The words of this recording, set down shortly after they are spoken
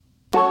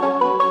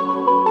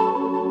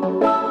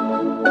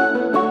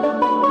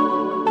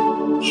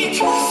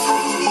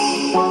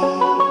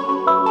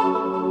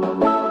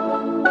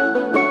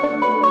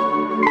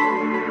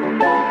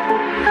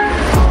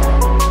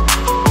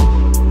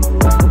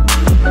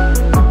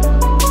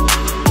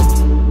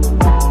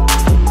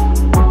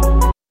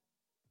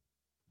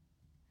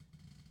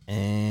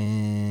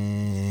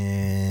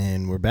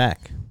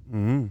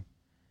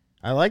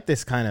like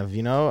this kind of,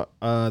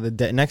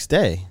 the next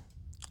day.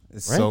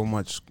 It's right? so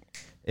much.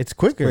 It's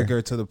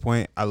quicker to the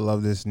point. I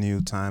love this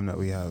new time that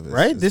we have.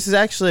 This is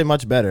actually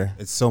much better.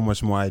 It's so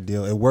much more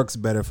ideal. It works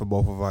better for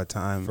both of our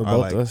time. For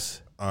both of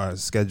us. Our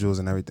schedules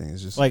and everything.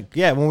 It's just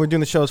when we're doing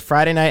the shows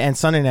Friday night and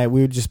Sunday night,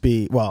 we would just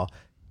be,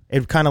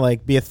 it'd kind of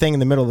like be a thing in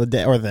the middle of the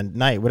day or the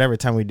night, whatever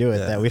time we do it,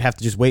 that we'd have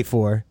to just wait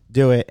for,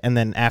 do it, and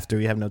then after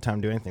we have no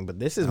time to do anything. But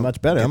this is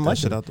much better. I'm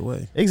liking it out the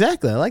way.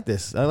 Exactly. I like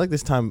this. I like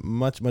this time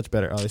much, much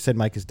better. Oh, they said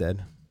Mike is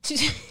dead.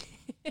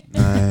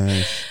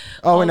 Nice.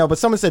 Oh, wait, no, but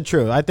someone said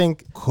true. I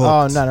think. Cooked.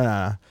 Oh,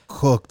 no.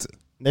 Cooked.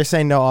 They're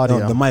saying no audio.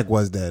 No, the mic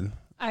was dead.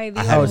 I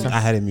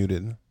had it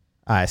muted.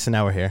 All right, so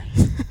now we're here.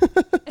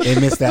 They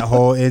missed that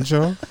whole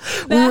intro.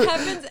 That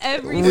happens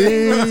every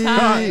single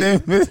time.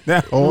 They missed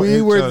that whole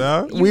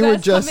intro. We were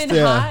just come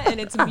in hot and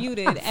it's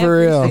muted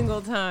every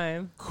single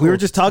time. We were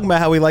just talking about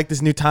how we like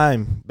this new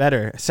time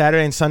better.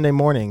 Saturday and Sunday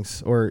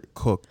mornings or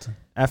cooked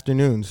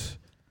afternoons.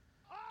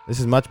 This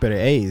is much better.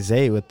 Hey,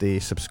 Zay with the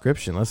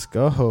subscription. Let's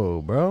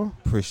go, bro.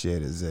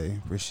 Appreciate it, Zay.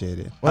 Appreciate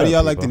it. How do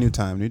y'all like the new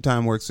time? New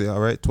time works for y'all,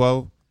 right?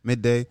 12,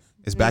 midday.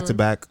 It's back to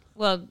back.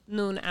 Well,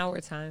 noon our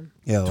time.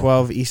 Yeah.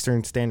 12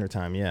 Eastern Standard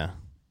Time, yeah.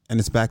 And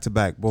it's back to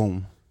back.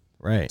 Boom.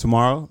 Right.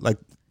 Tomorrow, like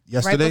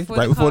yesterday,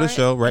 right before the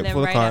show, right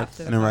before the card,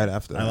 and then right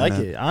after. I like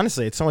it.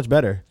 Honestly, it's so much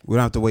better. We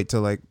don't have to wait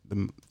till like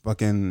the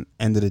fucking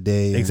end of the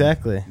day.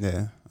 Exactly.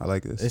 Yeah, I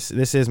like this.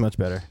 This is much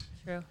better.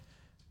 True.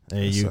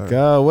 There you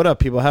go. What up,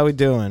 people? How we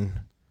doing?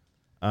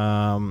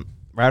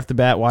 Right off the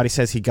bat, Waddy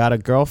says he got a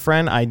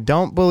girlfriend. I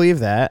don't believe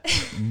that,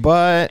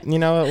 but we'll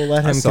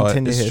let him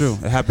continue. It's true.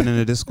 It happened in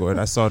the Discord.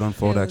 I saw it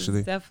unfold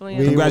actually.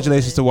 Definitely.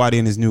 Congratulations to Waddy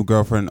and his new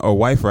girlfriend or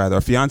wife rather,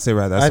 or fiance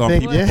rather. I saw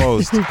him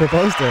propose. He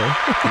proposed to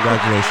her.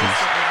 Congratulations.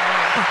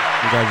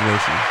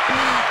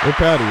 We're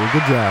proud of you.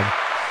 Good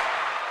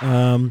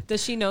job.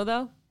 Does she know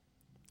though?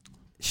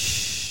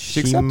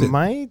 She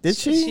accepted. Did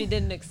she? She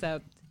didn't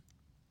accept.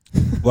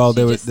 Well,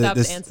 she just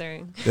stopped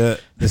answering.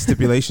 The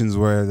stipulations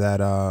were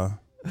that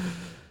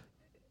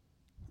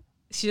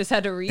she just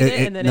had to read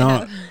it and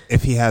then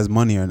if he has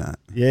money or not.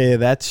 Yeah,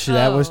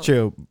 that was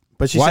true.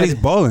 But she Waddy's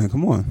balling.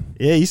 Come on.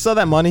 Yeah, you saw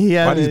that money he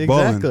had. Waddy's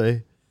exactly.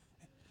 Balling.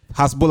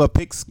 Hasbulla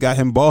picks got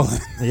him balling.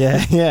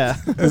 Yeah.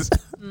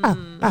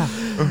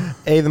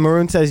 Hey, the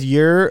Maroon says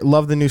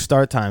love the new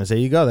start times. There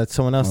you go. That's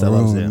someone else that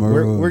loves it.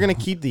 We're gonna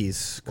keep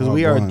these because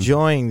we are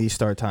enjoying these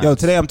start times. Yo,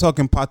 today I'm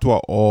talking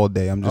patois all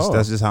day.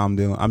 That's just how I'm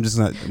doing. That's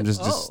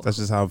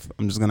just how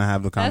I'm just gonna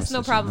have the conversation.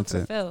 That's no problem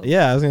for Phil.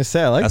 Yeah, I was gonna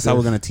say that's how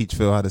we're gonna teach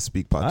Phil how to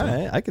speak patois. All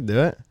right, I could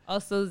do it.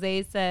 Also,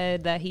 Zay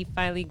said that he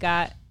finally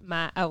got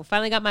my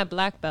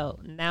black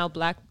belt.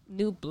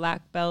 New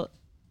black belt.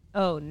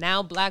 Oh,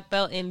 now black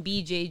belt in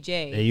BJJ.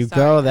 There you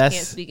go. I can't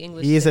speak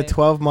English. He's a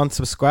 12-month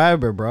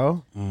subscriber,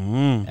 bro.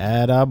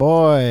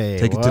 Attaboy.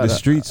 Take it to the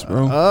streets,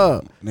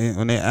 bro.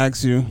 When they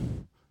ask you,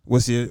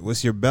 what's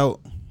your belt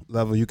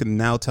level, you can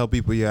now tell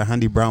people you're a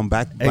Handy Brown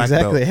black belt.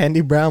 Exactly,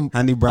 Handy Brown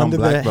under black the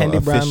belt Handy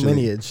Brown officially.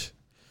 lineage.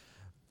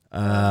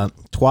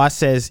 Twa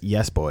says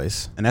yes,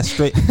 boys, and that's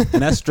straight.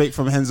 And that's straight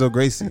from Henzo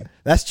Gracie.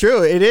 That's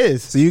true. It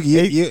is. So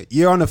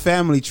you're on the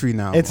family tree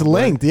now. It's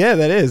linked. Yeah,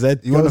 that is.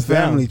 You're on the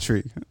family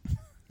tree.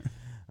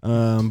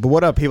 But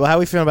what up, people? How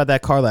we feeling about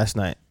that car last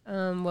night?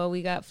 Well,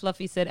 we got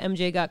Fluffy said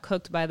MJ got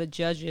cooked by the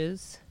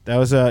judges. That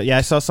was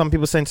I saw some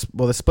people saying,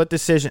 well, the split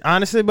decision.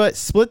 Honestly, but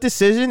split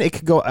decision, it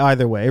could go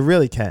either way. It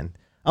really can.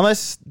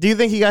 Do you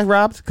think he got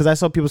robbed? Because I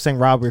saw people saying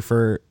robbery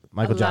for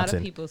Michael Johnson. A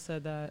lot of people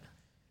said that.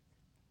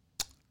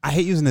 I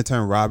hate using the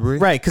term robbery.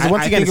 Right, because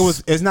once again,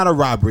 it's not a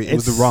robbery. It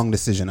was the wrong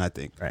decision, I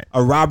think. Right.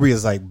 A robbery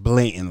is like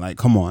blatant. Like,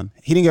 come on.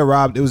 He didn't get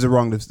robbed. It was the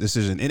wrong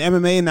decision. In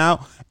MMA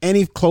now,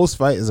 any close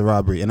fight is a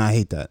robbery, and I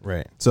hate that.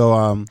 Right. So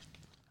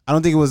I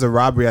don't think it was a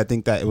robbery. I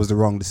think that it was the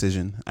wrong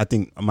decision. I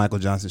think Michael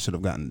Johnson should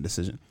have gotten the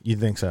decision. You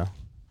think so?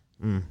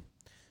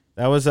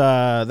 That was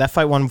that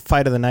fight one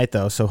fight of the night,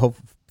 though. So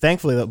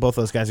thankfully, both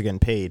those guys are getting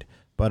paid.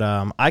 But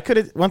I could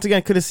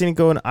have seen it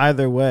going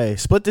either way.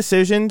 Split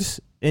decisions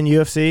in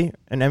UFC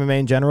and MMA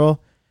in general,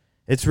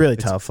 it's really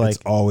tough. Like,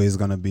 it's always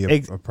going to be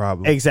a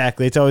problem.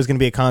 Exactly. It's always going to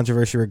be a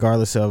controversy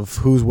regardless of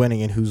who's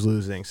winning and who's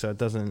losing. So it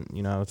doesn't,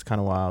 it's kind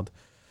of wild.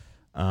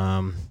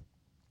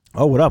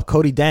 What up?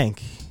 Cody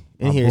Dank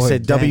in here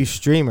said Dank. W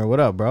Streamer. What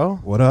up, bro?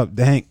 What up,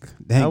 Dank?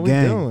 How we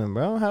gang. doing,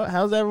 bro?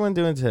 How's everyone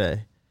doing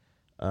today?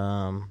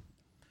 Remember,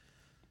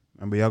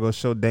 y'all go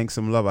show Dank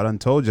some love. I done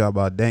told y'all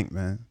about Dank,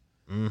 man.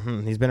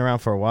 Mm-hmm. He's been around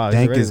for a while.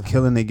 Dank is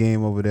killing the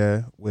game over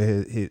there.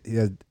 Where he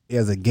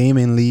has a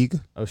gaming league.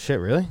 Oh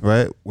shit, really?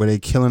 Right, where they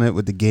killing it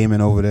with the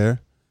gaming over there.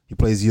 He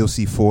plays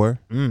UFC 4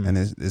 and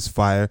it's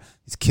fire.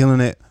 He's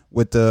killing it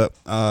with the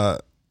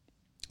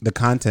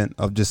content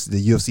of just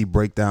the UFC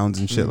breakdowns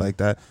and shit like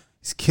that.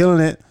 He's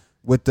killing it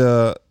with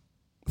the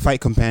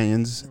fight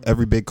companions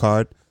every big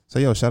card. So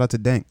yo, shout out to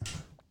Dank.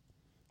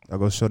 I'll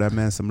go show that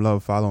man some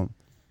love. Follow him.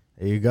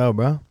 There you go,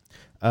 bro.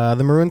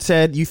 The Maroon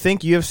said, you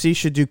think UFC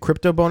should do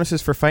crypto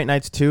bonuses for fight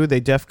nights too? They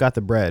def got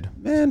the bread.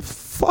 Man,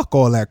 fuck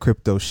all that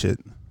crypto shit.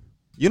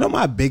 You know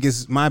my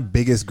biggest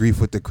grief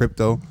with the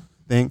crypto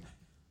thing?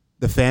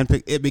 the fan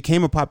pick, it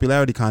became a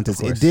popularity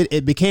contest.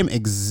 It became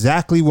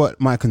exactly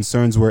what my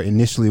concerns were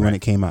initially when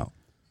it came out.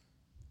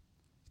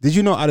 Did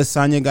you know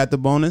Adesanya got the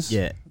bonus?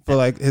 Yeah. For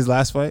like his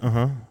last fight?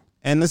 Uh-huh.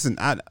 And listen,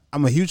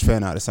 I'm a huge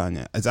fan of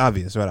Adesanya. It's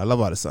obvious, right? I love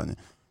Adesanya.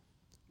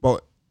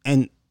 But,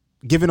 and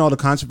given all the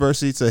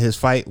controversy to his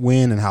fight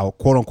win and how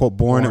quote unquote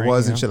boring it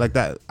was and shit like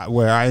that,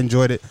 where I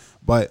enjoyed it,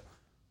 but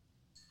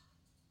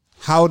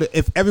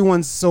if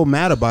everyone's so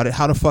mad about it,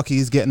 how the fuck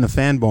he's getting the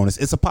fan bonus?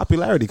 It's a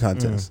popularity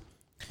contest.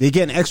 They're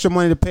getting extra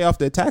money to pay off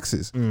their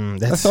taxes.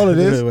 That's all it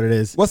is. Really what it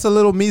is. What's a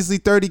little measly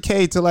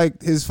 $30K to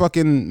like his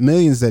fucking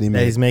millions that he made?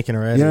 That he's making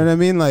already. You know what I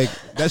mean? Like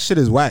that shit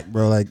is whack,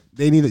 bro. Like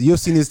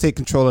UFC needs to take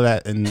control of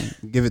that and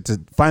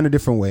find a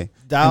different way.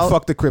 And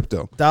fuck the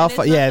crypto.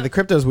 The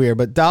crypto's weird,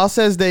 but Dahl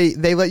says they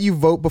let you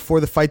vote before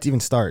the fights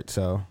even start.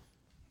 So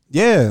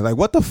yeah, like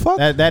what the fuck?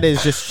 That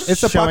is just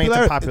it's showing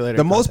a popularity.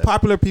 The most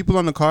popular people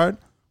on the card,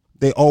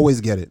 they always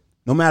get it,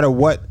 no matter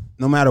what.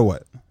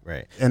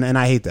 Right. And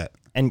I hate that.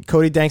 And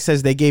Cody Dank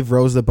says they gave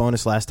Rose the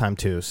bonus last time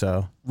too.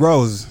 So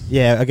Rose,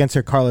 yeah, against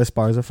her Carla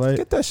Esparza fight.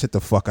 Get that shit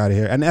the fuck out of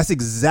here. And that's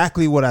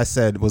exactly what I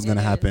said was going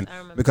to happen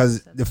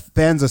because the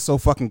fans are so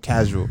fucking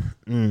casual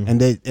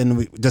and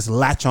we just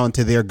latch on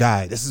to their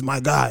guy. This is my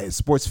guy.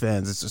 Sports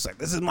fans, it's just like,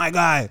 this is my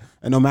guy.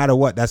 And no matter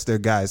what, that's their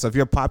guy. So if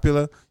you're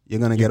popular, you're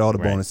going to get all the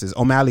bonuses.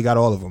 O'Malley got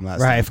all of them last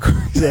time. Right, of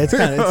course. Yeah, it's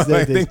kind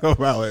of think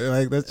about it.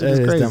 Like, that's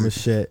just crazy. Dumb as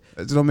shit.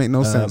 It don't make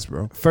no sense,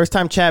 bro. First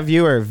time chat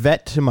viewer,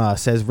 Vetima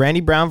says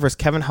Randy Brown versus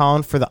Kevin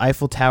Holland for the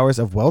Eiffel Towers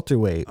of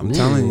welterweight. I'm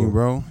telling you,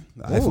 bro.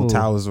 The Eiffel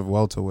Towers of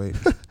welterweight.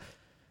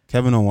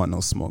 Kevin don't want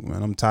no smoke,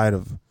 man. I'm tired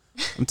of.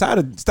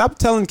 Stop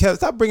telling Kevin.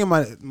 Stop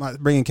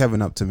bringing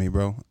Kevin up to me,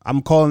 bro.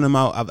 I'm calling him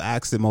out. I've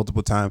asked it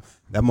multiple times.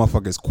 That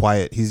motherfucker is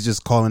quiet. He's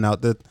just calling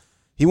out that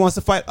he wants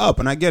to fight up,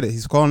 and I get it.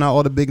 He's calling out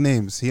all the big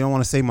names. He don't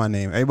want to say my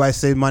name. Everybody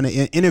say my name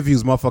in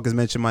interviews. Motherfuckers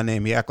mention my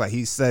name. He act like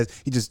he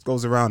just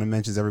goes around and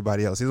mentions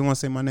everybody else. He doesn't want to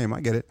say my name. I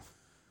get it.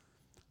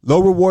 Low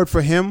reward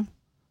for him,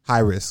 high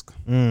risk.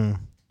 You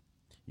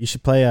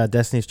should play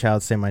Destiny's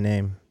Child. Say my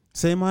name.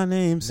 Say my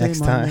name. Say Next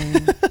my time.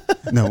 name.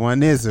 No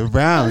one is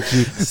around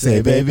you.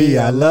 Say, baby,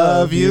 I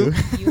love you.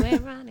 You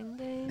ain't running,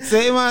 baby.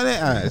 Say my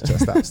name. All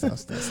right,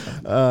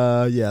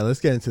 stop. Yeah,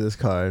 let's get into this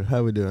card. How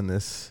are we doing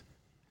this?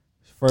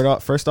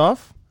 First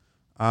off,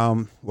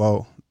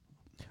 well,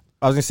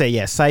 I was gonna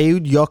say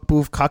Saeed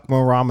Yokbov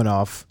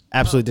Kakmaramanov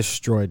absolutely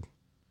destroyed.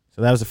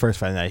 So that was the first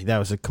fight night. That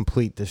was a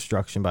complete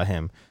destruction by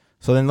him.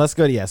 So then let's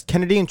go to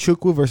Kennedy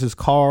Nchukwu versus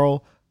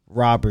Carl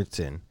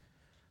Robertson.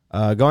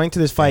 Going to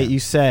this fight,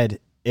 you said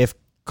if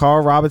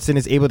Carl Robertson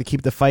is able to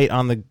keep the fight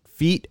on the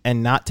feet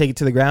and not take it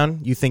to the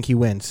ground, you think he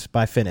wins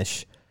by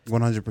finish.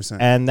 100%.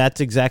 And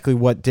that's exactly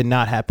what did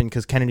not happen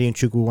because Kennedy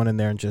Nchukwu went in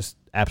there and just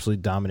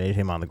absolutely dominated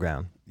him on the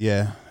ground.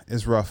 Yeah,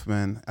 it's rough,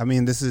 man. I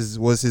mean, was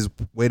his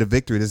way to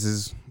victory. This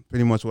is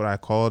pretty much what I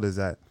called is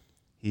that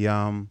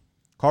Carl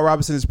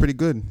Robertson is pretty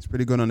good. He's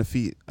pretty good on the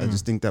feet. I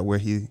just think that where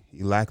he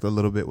lacked a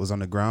little bit was on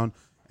the ground,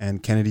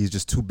 and Kennedy is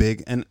just too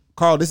big. And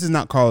Carl, this is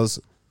not Carl's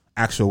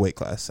actual weight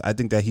class. I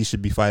think that he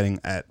should be fighting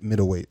at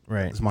middleweight.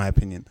 Right. That's my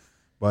opinion.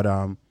 But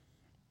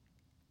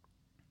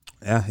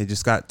yeah, he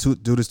just got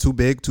dude is too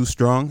big, too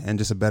strong, and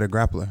just a better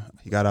grappler.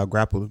 He got out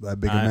grappled by a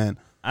bigger man.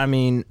 I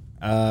mean,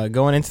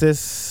 going into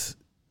this,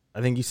 I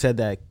think you said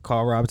that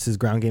Carl Robertson's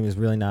ground game is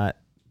really not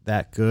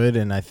that good,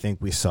 and I think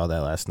we saw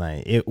that last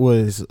night. It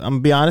was, I'm gonna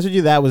be honest with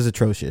you, that was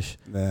atrocious.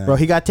 Yeah. Bro,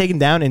 he got taken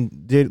down and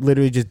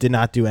literally just did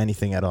not do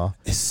anything at all.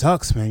 It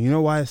sucks, man. You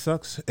know why it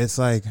sucks? It's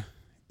like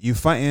you're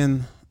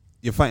fighting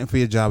for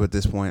your job at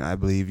this point, I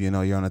believe. You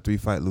know, you're on a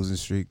 3-fight losing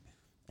streak,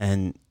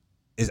 and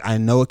I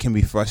know it can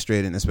be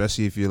frustrating,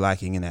 especially if you're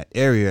lacking in that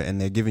area, and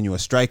they're giving you a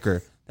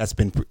striker that's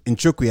been,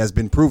 Nchukwu has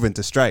been proven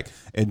to strike.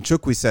 And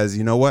Nchukwu says,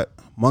 you know what?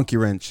 Monkey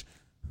wrench.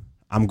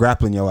 I'm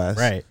grappling your ass.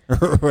 Right.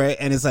 Right.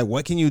 And it's like,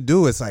 what can you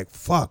do? It's like,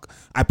 fuck.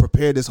 I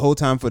prepared this whole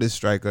time for this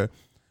striker,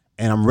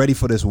 and I'm ready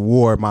for this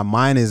war. My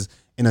mind is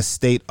in a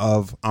state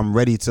of I'm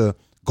ready to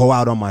go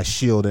out on my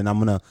shield, and I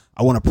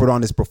want to put on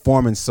this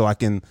performance so I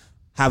can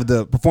have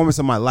the performance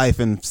of my life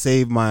and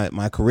save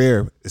my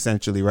career,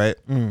 essentially, right?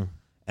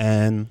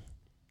 And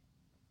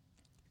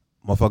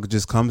motherfucker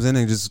just comes in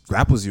and just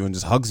grapples you and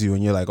just hugs you,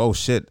 and you're like, oh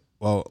shit,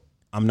 well,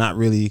 I don't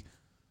really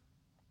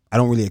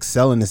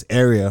excel in this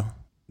area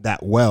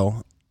that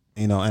well,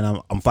 you know,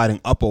 and I'm fighting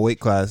up a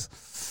weight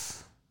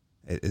class.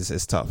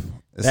 It's tough.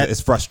 It's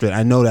frustrating.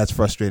 I know that's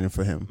frustrating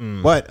for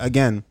him. But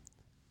again,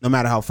 no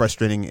matter how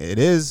frustrating it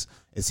is,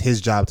 it's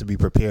his job to be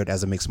prepared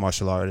as a mixed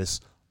martial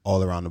artist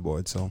all around the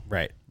board. So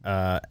right.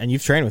 And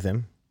you've trained with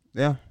him.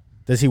 Yeah.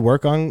 Does he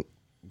work on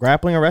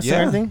grappling or wrestling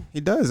or anything? He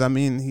does. I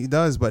mean, he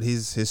does, but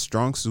his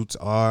strong suits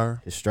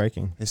are his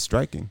striking.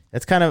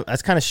 That's kind of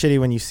shitty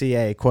when you see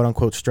a quote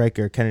unquote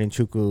striker, Kennedy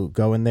Nchukwu,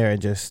 go in there and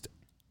just.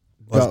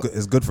 Well,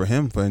 it's good for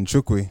him, for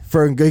Nchukwu.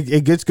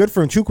 It's good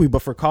for Nchukwu,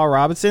 but for Carl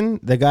Robinson,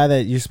 the guy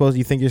that you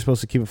think you're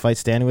supposed to keep a fight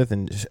standing with,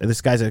 and this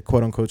guy's a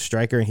quote unquote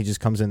striker, and he just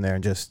comes in there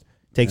and just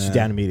takes you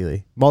down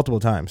immediately, multiple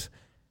times.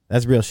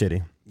 That's real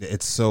shitty.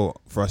 It's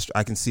so frustrating.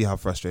 I can see how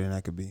frustrating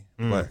that could be,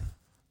 but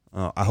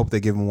I hope they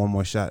give him one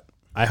more shot.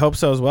 I hope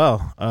so as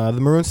well. The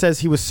Maroon says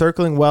he was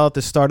circling well at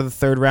the start of the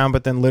third round,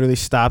 but then literally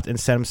stopped and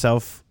set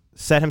himself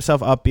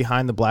up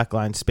behind the black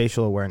line.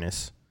 Spatial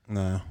awareness.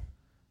 No,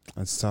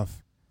 that's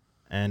tough.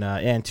 And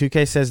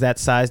 2K says that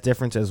size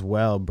difference as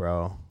well,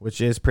 bro,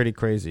 which is pretty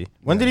crazy.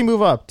 When did he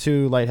move up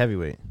to light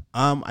heavyweight?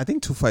 I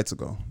think 2 fights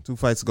ago.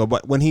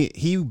 But when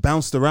he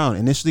bounced around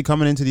initially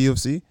coming into the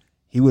UFC,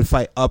 he would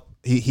fight up.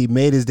 He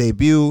made his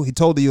debut. He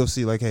told the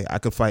UFC, like, hey, I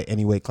could fight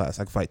any weight class.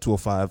 I could fight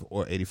 205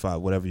 or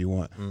 85, whatever you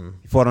want.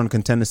 He fought on the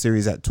Contender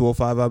Series at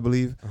 205, I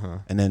believe,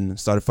 and then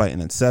started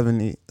fighting at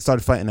 70.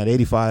 Started fighting at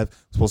 85. Was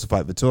supposed to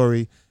fight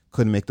Vettori.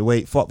 Couldn't make the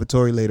weight. Fought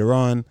Vettori later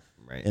on.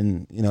 Right.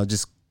 And,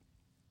 just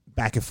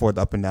back and forth,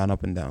 up and down,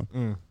 up and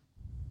down.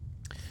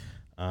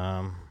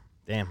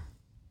 Damn.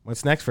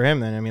 What's next for him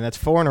then? I mean, that's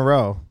 4 in a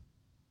row.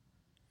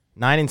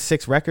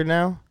 9-6 record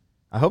now.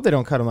 I hope they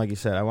don't cut him, like you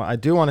said. I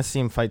do want to see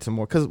him fight some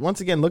more. Because, once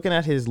again, looking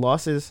at his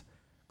losses,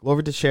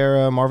 Glover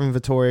Teixeira, Marvin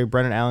Vettori,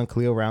 Brennan Allen,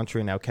 Khalil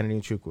Roundtree, and now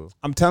Kennedy Nchukwu.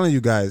 I'm telling you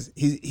guys,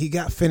 he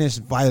got finished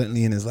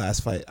violently in his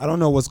last fight. I don't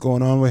know what's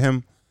going on with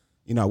him.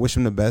 I wish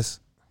him the best.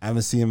 I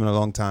haven't seen him in a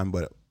long time,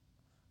 but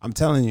I'm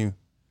telling you,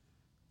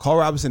 Carl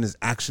Robinson is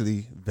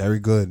actually very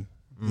good.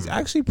 He's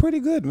actually pretty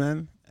good,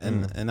 man.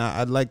 And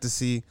I'd like to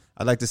see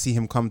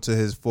him come to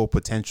his full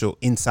potential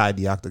inside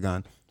the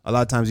octagon. A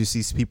lot of times you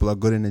see people are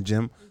good in the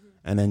gym,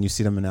 and then you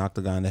see them in the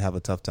octagon, they have a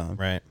tough time.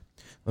 Right.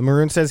 The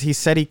Maroon says he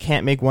said he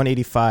can't make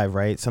 185,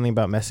 right? Something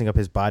about messing up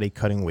his body,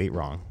 cutting weight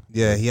wrong.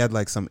 Yeah, he had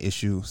like some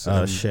issue.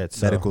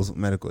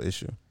 Medical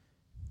issue.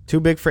 Too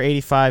big for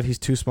 85. He's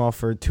too small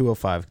for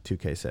 205,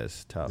 2K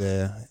says. Tough.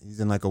 Yeah, he's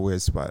in like a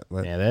weird spot.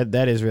 But. Yeah,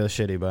 that is real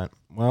shitty. But,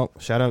 well,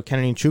 shout out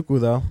Kennedy Nchukwu,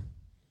 though.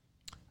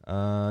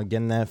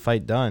 Getting that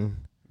fight done.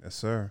 Yes,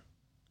 sir.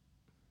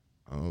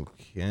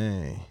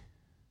 Okay.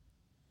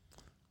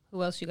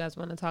 Who else you guys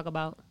want to talk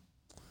about?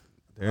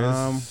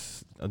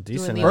 There's a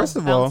decent. First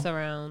of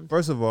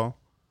all,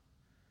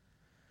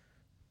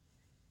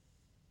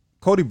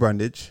 Cody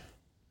Brundage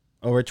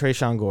over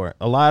Trayshawn Gore.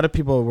 A lot of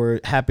people were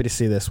happy to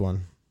see this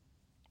one.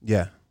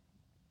 Yeah,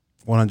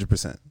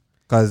 100%.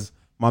 Because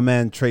my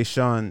man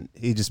Trayshawn,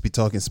 he just be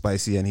talking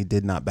spicy, and he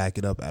did not back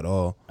it up at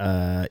all.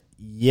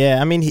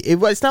 Yeah, I mean,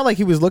 it's not like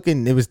he was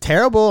looking. It was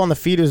terrible on the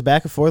feet. It was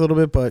back and forth a little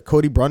bit, but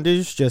Cody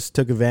Brundage just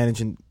took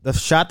advantage, and the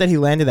shot that he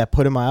landed that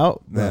put him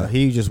out,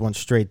 he just went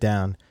straight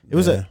down. It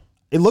was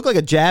it looked like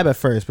a jab at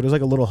first, but it was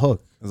like a little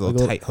hook. It was a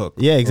little tight hook.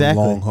 Yeah,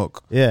 exactly. A long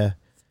hook. Yeah.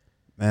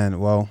 Man,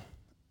 well,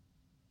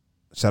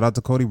 shout out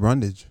to Cody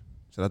Brundage.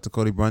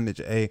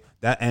 Hey,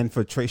 and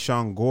for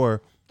Trayshawn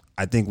Gore,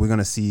 I think we're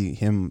gonna see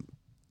him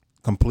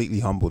completely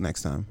humble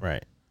next time.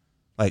 Right.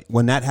 Like,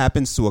 when that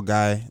happens to a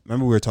guy,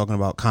 remember we were talking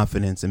about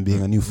confidence and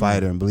being a new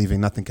fighter and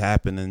believing nothing can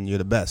happen and you're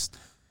the best.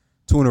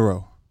 2 in a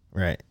row.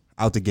 Right.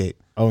 Out the gate.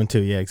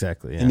 0-2, yeah,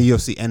 exactly. Yeah. In the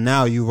UFC. And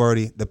now you've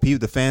already,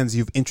 the fans,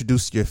 you've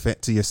introduced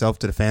to yourself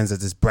to the fans as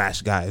this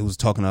brash guy who's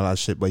talking a lot of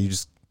shit, but you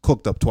just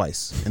cooked up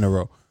twice in a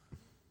row.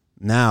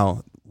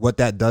 Now, what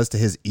that does to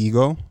his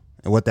ego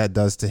and what that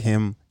does to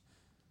him,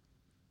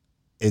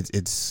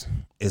 it's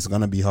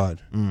going to be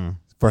hard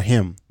for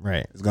him.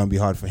 Right. It's going to be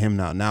hard for him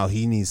now. Now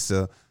he needs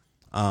to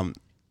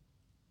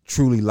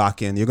truly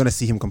lock in. You're going to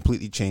see him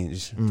completely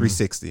change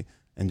 360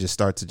 and just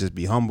start to just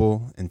be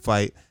humble and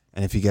fight.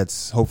 And if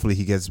hopefully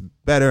he gets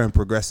better and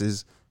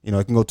progresses, it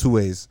can go 2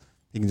 ways.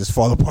 He can just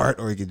fall apart,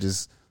 or he could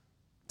just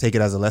take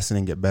it as a lesson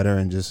and get better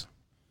and just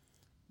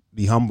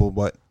be humble.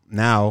 But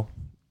now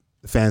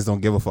the fans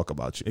don't give a fuck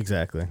about you.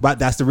 Exactly. But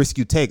that's the risk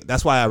you take.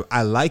 That's why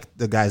I like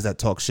the guys that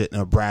talk shit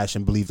and are brash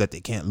and believe that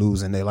they can't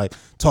lose, and they like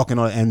talking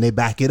and they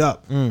back it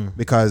up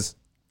because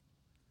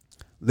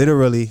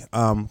literally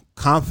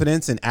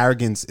confidence and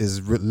arrogance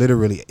is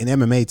literally in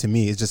MMA, to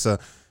me, it's just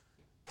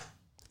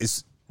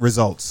it's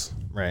results.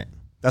 Right.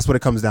 That's what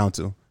it comes down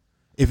to.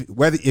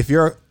 If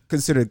you're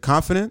considered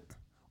confident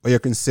or you're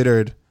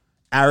considered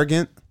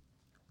arrogant,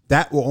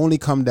 that will only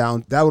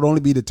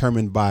be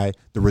determined by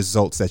the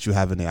results that you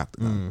have in the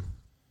octagon.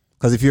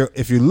 Because if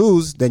you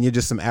lose, then you're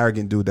just some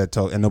arrogant dude that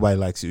talk and nobody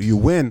likes you. You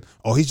win,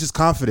 he's just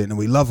confident and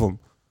we love him.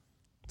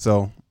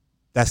 So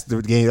that's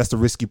the game. That's the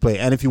risk you play.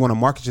 And if you want to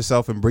market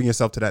yourself and bring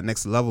yourself to that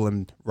next level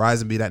and rise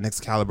and be that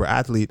next caliber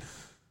athlete,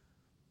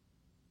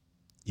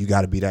 you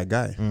got to be that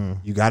guy.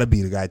 You got to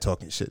be the guy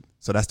talking shit.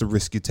 So that's the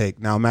risk you take.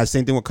 Now imagine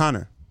same thing with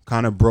Conor.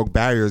 Conor broke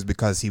barriers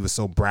because he was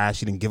so brash.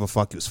 He didn't give a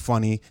fuck. He was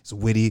funny. He's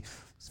witty.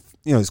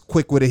 He's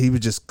quick with it. He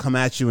would just come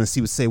at you and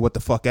say what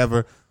the fuck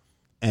ever.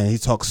 And he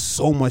talks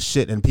so much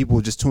shit, and people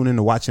would just tune in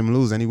to watch him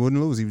lose, and he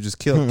wouldn't lose. He would just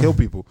kill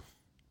people.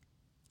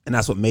 And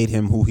that's what made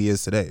him who he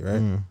is today,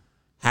 right?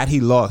 Had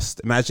he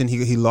lost, imagine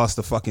he lost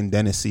to fucking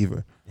Dennis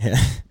Seaver.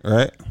 Yeah.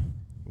 Right?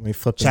 When he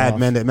flipped Chad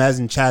Mendes.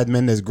 Imagine Chad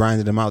Mendes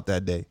grinded him out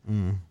that day.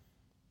 You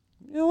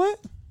know what?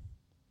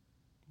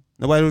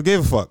 Nobody would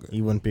give a fuck.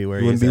 He wouldn't be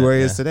where he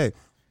is today.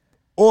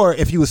 Or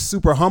if he was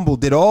super humble,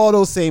 did all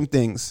those same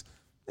things,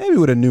 maybe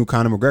would have knew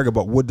Conor McGregor,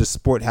 but would the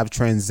sport have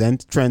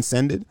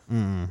transcended?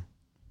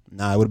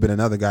 Nah, it would have been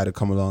another guy to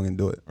come along and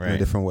do it in a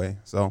different way.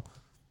 So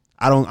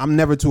I'm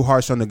never too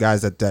harsh on the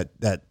guys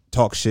that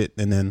talk shit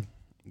and then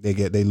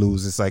they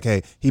lose. It's like,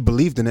 hey, he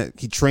believed in it.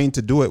 He trained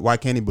to do it. Why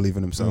can't he believe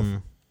in himself?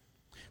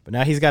 But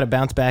now he's got to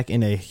bounce back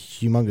in a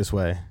humongous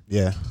way.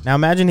 Yeah. Now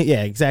imagine,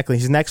 exactly.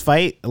 His next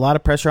fight, a lot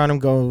of pressure on him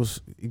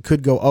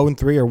could go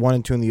 0-3 or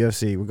 1-2 in the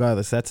UFC.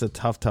 Regardless, that's a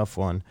tough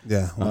one.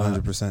 Yeah,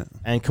 100%.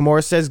 And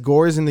Kimura says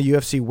Gore's in the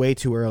UFC way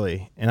too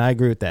early, and I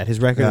agree with that.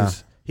 His record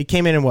is he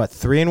came in what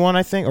 3-1,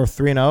 I think, or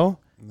 3-0,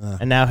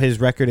 and now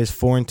his record is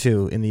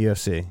 4-2 in the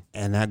UFC.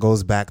 And that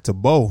goes back to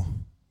Bo.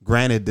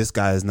 Granted, this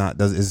guy is not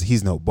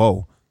he's no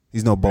Bo.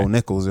 He's no Bo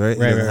Nichols, right?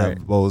 He doesn't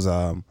have Bo's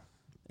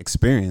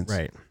experience,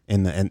 right?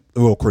 And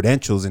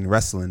credentials in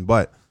wrestling,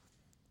 but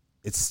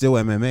it's still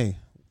MMA.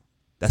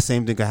 That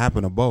same thing could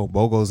happen to Bo.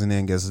 Bo goes in there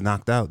and gets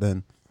knocked out,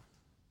 then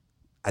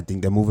I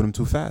think they're moving him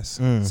too fast.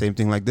 Same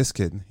thing like this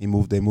kid. They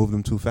moved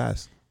him too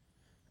fast.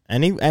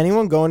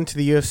 Anyone going to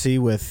the UFC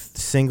with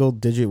single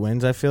digit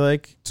wins, I feel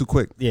like too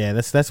quick. Yeah,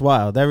 that's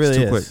wild. That really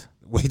too is quick.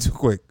 Way too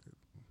quick.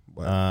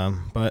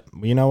 But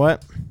you know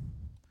what?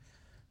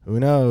 Who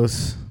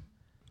knows?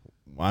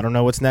 I don't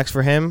know what's next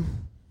for him.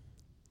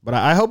 But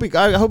I hope he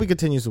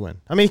continues to win.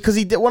 I mean, because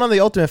he did one on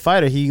the Ultimate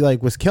Fighter. He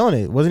was killing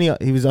it, wasn't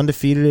he? He was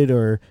undefeated,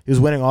 or he was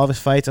winning all of his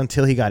fights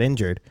until he got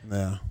injured.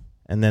 Yeah,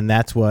 and then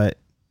that's what.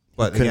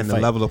 But again,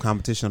 the level of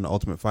competition on the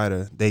Ultimate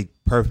Fighter, they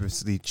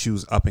purposely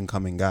choose up and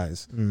coming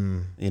guys,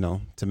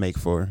 to make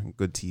for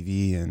good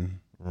TV and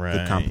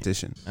good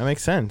competition. That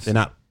makes sense. They're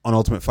not on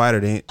Ultimate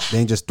Fighter. They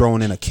ain't just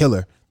throwing in a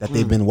killer that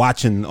they've been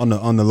watching on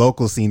the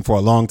local scene for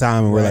a long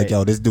time, and we're like,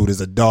 yo, this dude is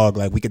a dog.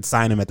 Like, we could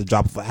sign him at the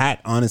drop of a hat,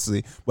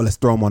 honestly. But let's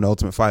throw him on the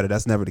Ultimate Fighter.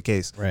 That's never the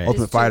case. Right.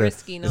 Ultimate It's too Fighter,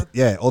 risky, no?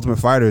 Ultimate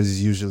Fighters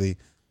is usually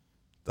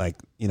like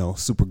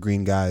super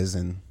green guys,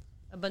 and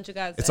a bunch of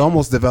guys. It's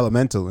almost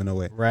developmental in a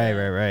way.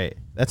 Right.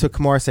 That's what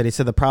Kimura said. He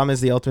said the problem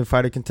is the Ultimate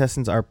Fighter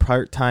contestants are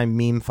part-time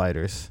meme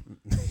fighters.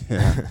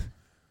 Yeah.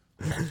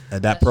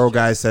 And that pro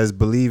guy says,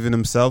 "Believe in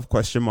himself?" ?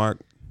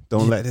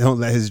 Don't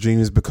let his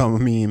dreams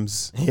become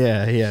memes.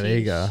 Yeah. There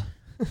you go.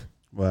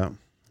 Well,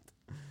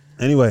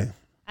 anyway,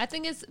 I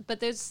think but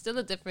there's still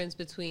a difference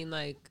between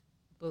like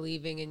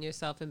believing in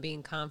yourself and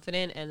being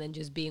confident, and then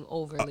just being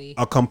overly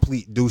a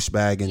complete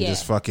douchebag and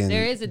just fucking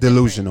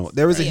delusional. Difference.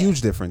 There is a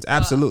huge difference,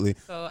 absolutely.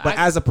 But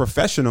as a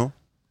professional,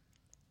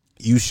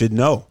 you should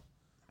know.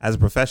 As a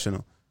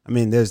professional, I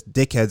mean, there's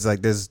dickheads,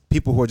 like there's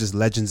people who are just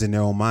legends in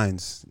their own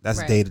minds.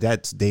 That's day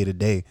to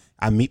day.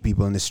 I meet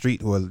people in the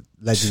street who are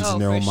legends in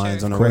their own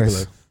minds on a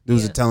regular.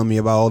 Dudes are telling me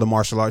about all the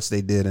martial arts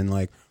they did, and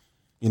like,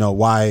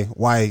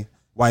 why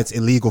it's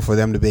illegal for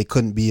them they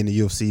couldn't be in the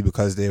UFC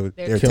because their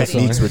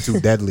techniques were too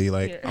deadly.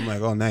 Like, I'm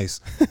like, oh, nice.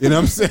 You know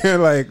what I'm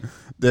saying? Like,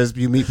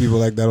 you meet people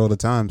like that all the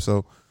time.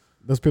 So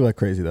those people are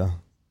crazy though.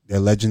 They're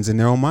legends in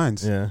their own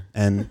minds. Yeah,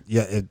 and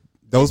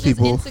those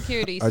people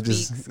insecurity are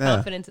speaks. just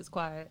Confidence is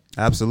quiet.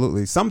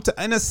 Absolutely.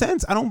 In a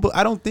sense, I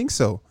don't think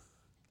so.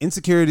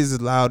 Insecurity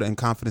is loud and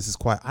confidence is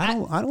quiet. I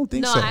don't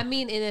think so. No, I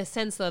mean in a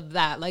sense of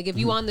that. Like if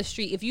you on the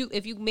street, if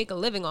you make a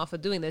living off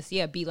of doing this,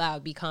 be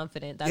loud, be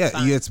confident. That's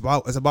fine. It's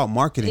about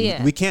marketing.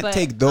 Yeah, we can't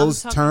take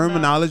those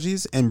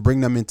terminologies and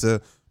bring them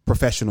into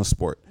professional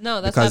sport.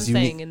 No, that's what I'm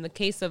saying. In the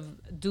case of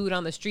dude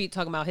on the street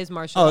talking about his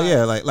martial arts. Oh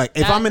yeah, like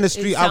if I'm in the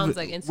street,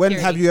 when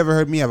have you ever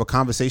heard me have a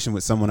conversation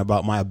with someone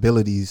about my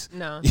abilities?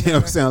 No, you know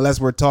what I'm saying. Unless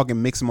we're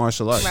talking mixed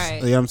martial arts, right?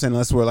 You know what I'm saying.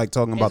 Unless we're like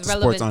talking about the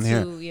sports on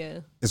here,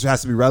 it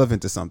has to be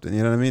relevant to something.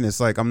 You know what I mean? It's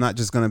like I'm not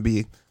just gonna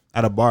be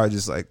at a bar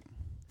just like.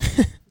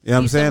 You know what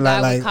I'm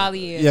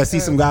saying? See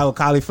some guy with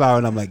cauliflower,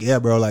 and I'm like, yeah,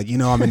 bro, like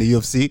I'm in the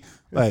UFC.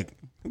 Like,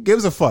 who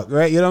gives a fuck,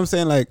 right? You know what I'm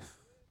saying? Like.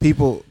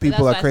 People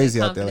are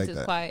crazy out there like that.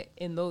 Is quiet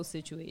in those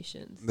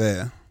situations.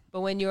 Yeah.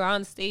 But when you're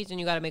on stage and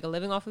you got to make a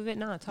living off of it,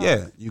 talk.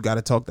 Yeah, you got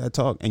to talk that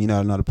talk, and you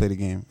know how to play the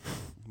game.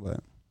 But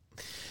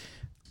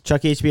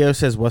Chuck HBO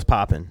says, "What's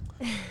poppin'?"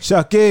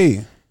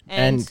 Chucky.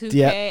 And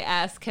 2K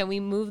asks, "Can we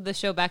move the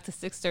show back to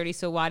 6:30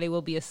 so Wadi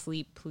will be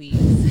asleep,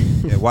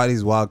 please?" Yeah,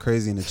 Wadi's wild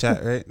crazy in the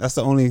chat, right? That's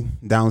the only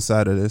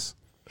downside of this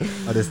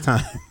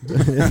time.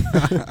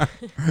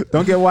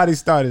 Don't get Wadi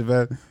started,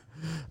 man.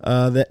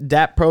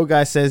 That pro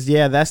guy says,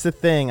 yeah, that's the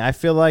thing. I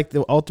feel like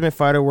the Ultimate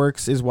Fighter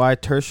works is why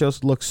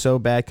Tertios looks so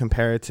bad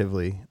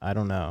comparatively. I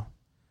don't know.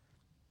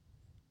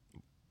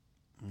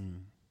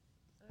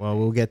 Well,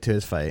 we'll get to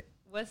his fight.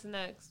 What's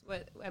next?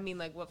 What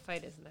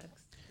fight is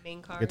next?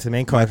 Main card? It's the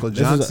main card. Michael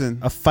Johnson.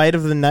 A fight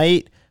of the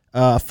night.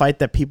 A fight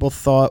that people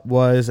thought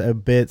was a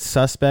bit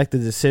suspect, the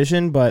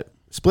decision, but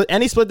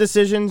any split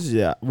decisions,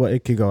 it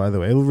could go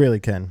either way. It really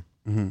can.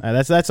 Mm-hmm.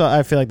 That's all.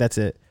 I feel like that's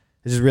it.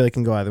 It just really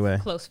can go either way.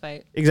 Close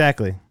fight.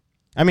 Exactly.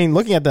 I mean,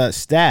 looking at the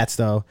stats,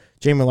 though,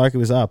 Jamie Malarkey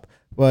was up.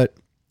 But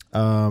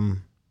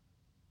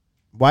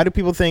why do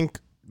people think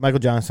Michael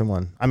Johnson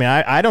won? I mean,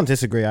 I don't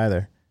disagree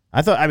either.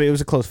 It was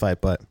a close fight,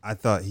 but... I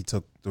thought he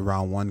took the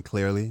round one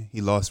clearly.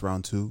 He lost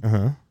round two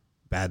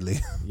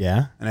badly.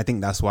 Yeah. And I think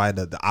that's why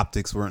the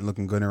optics weren't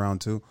looking good in round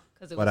two.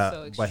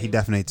 But he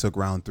definitely took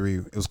round three.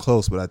 It was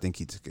close, but I think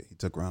he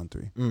took round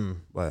three.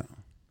 But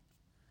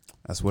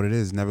that's what it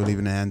is. Never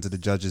leaving the hands of the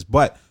judges.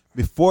 But...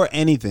 before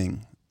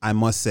anything, I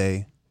must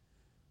say,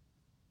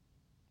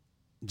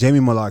 Jamie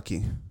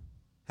Malarkey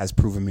has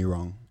proven me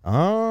wrong.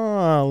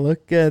 Oh,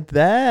 look at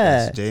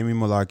that. Yes, Jamie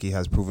Mullarkey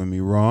has proven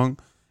me wrong,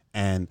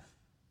 and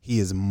he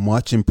is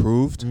much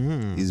improved.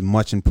 He's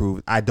much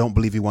improved. I don't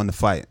believe he won the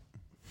fight,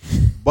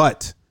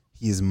 but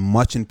he is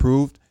much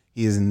improved.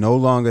 He is no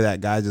longer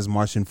that guy just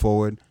marching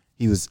forward.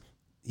 He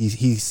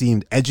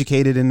seemed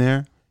educated in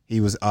there.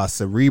 He was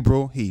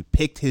cerebral. He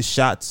picked his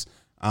shots.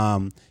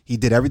 He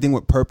did everything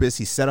with purpose.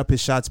 He set up his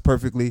shots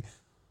perfectly.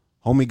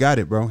 Homie got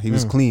it, bro. He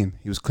was clean.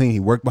 He was clean. He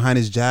worked behind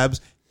his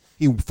jabs.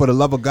 For the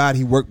love of God,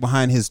 he worked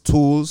behind his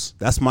tools.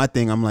 That's my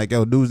thing. I'm like,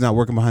 yo, dude's not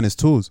working behind his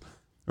tools,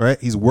 right?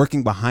 He's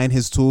working behind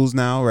his tools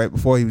now, right?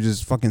 Before he was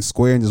just fucking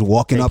square and just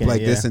walking up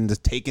like this and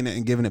just taking it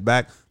and giving it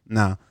back.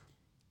 Nah,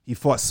 he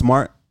fought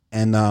smart,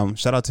 and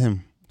shout out to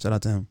him. Shout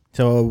out to him.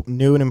 So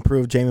new and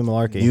improved Jamie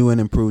Mullarkey. New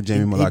and improved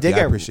Jamie Mullarkey. I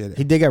appreciate it.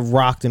 He did get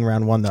rocked in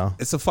round 1, though.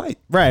 It's a fight,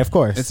 right? Of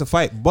course, it's a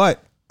fight.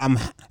 But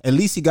at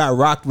least he got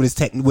rocked with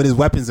his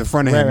weapons in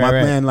front of him. My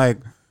man, like.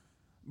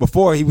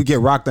 Before, he would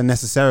get rocked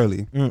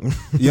unnecessarily. You know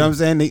what I'm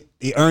saying?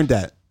 He earned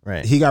that.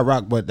 Right. He got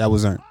rocked, but that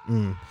was earned.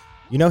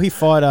 You know, he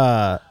fought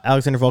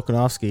Alexander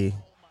Volkanovski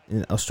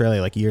in Australia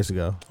like years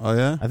ago. Oh,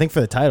 yeah? I think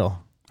for the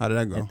title. How did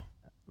that go?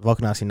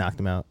 Volkanovski knocked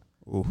him out.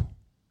 Ooh.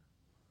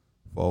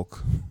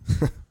 Volk.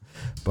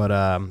 But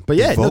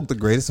yeah. Is Volk the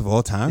greatest of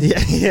all time?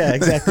 Yeah,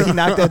 exactly. He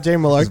knocked out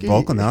Jamie Mullarkey. Is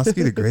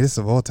Volkanovski the greatest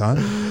of all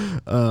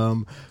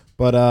time?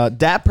 But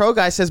Dat Pro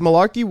Guy says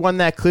Mullarkey won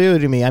that clearly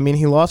to me. I mean,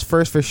 he lost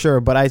first for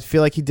sure, but I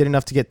feel like he did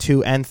enough to get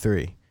 2 and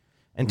 3.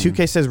 And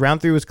 2K says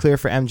round 3 was clear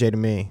for MJ to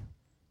me.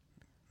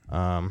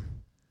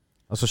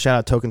 Also, shout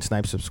out Token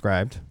Snipe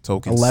subscribed.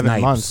 Token 11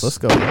 Snipes. months. Let's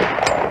go.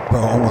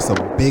 Bro, almost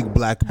a big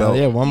black belt. Oh,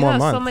 yeah, one You more have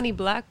month. so many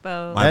black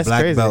belts. My That's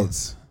black crazy.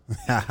 belts.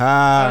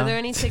 Are there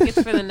any tickets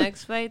for the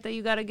next fight that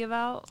you got to give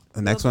out?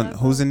 The next one,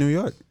 who's in New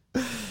York?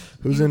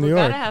 Who's in New York?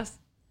 Gotta have.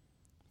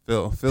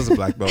 Phil's a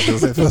black belt.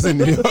 Phil's in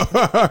New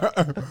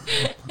York.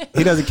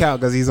 He doesn't count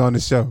because he's on the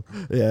show.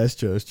 Yeah, that's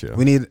true. That's true.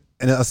 We need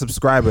a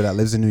subscriber that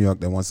lives in New York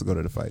that wants to go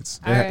to the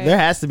fights. There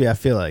has to be, I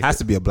feel like. Has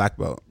to be a black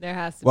belt. There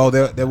has to. Well,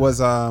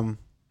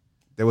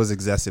 there was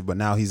excessive, but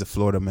now he's a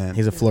Florida man.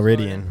 He's a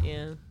Floridian.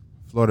 Yeah.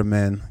 Florida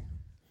man.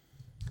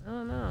 I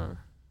don't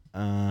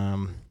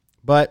know.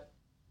 But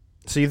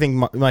so you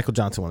think Michael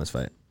Johnson won this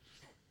fight?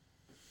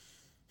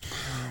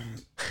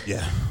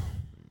 Yeah.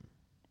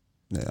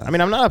 Yeah. I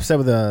mean, I'm not upset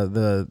with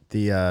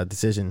the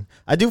decision.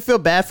 I do feel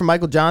bad for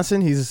Michael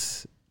Johnson.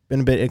 He's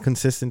been a bit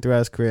inconsistent throughout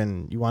his career,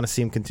 and you want to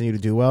see him continue to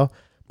do well.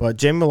 But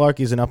Jamie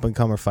Mullarkey is an up and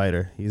comer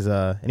fighter. He's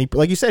and he,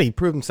 like you said, he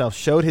proved himself,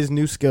 showed his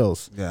new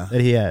skills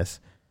that he has.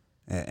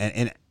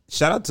 And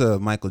shout out to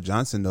Michael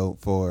Johnson though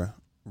for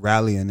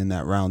rallying in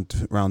that round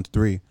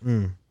 3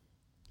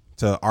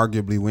 to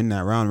arguably win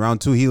that round.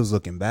 Round 2, he was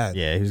looking bad.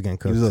 Yeah, he was getting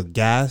cooked. He was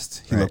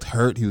gassed. He looked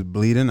hurt. He was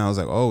bleeding. I was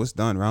like, oh, it's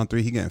done. Round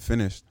 3, he getting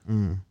finished.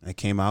 I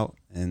came out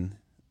and,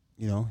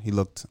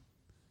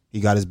 he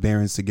got his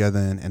bearings together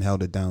and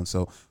held it down.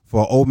 So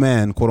for an old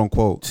man, quote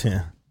unquote.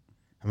 Yeah.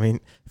 I mean,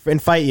 in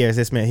fight years,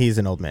 this man, he's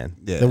an old man.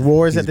 Yeah, the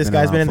wars that this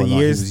guy's been in, the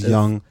years. He was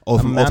young.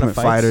 Ultimate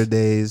Fighter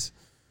days.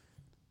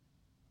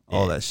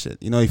 All that shit.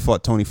 He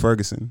fought Tony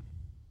Ferguson.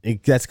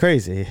 That's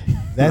crazy.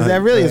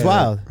 That really is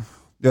wild.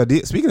 Yo,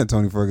 speaking of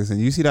Tony Ferguson,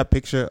 you see that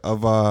picture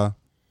of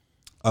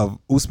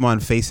Usman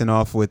facing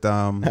off with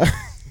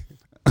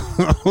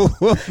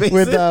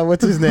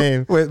what's his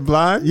name? With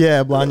Blonde?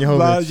 Yeah, Blonde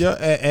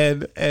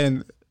Johovic.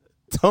 And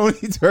Tony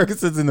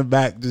Ferguson's in the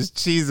back just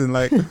cheesing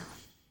like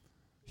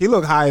he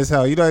looked high as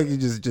hell. You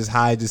just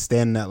high, just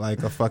standing at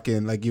like a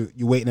fucking like you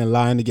waiting in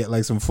line to get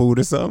like some food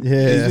or something.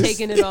 Yeah, he's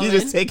taking it all in.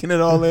 Just taking it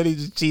all in. He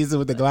just cheesing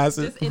with the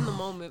glasses. Just in the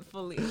moment,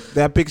 fully.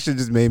 That picture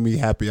just made me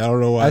happy. I don't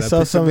know why. I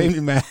saw some made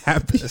me mad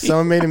happy.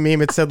 Someone made a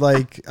meme. It said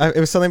like it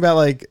was something about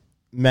like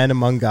men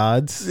among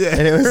gods. Yeah.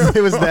 And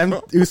it was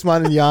them,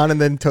 Usman and Jan, and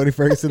then Tony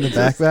Ferguson in the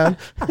background.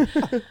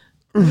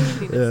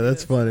 Yeah,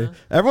 that's funny.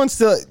 Everyone's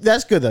still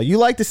that's good though. You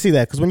like to see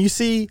that because when you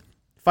see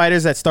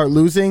fighters that start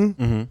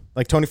losing,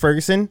 like Tony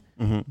Ferguson,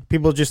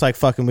 people just like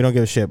fucking. We don't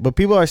give a shit. But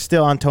people are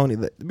still on Tony.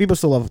 People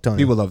still love Tony.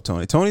 People love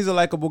Tony. Tony's a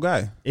likable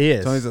guy. He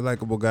is. Tony's a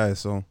likable guy.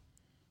 So,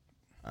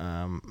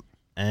 and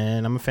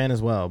I'm a fan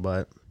as well.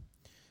 But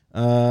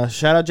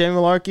shout out Jamie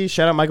Mullarkey.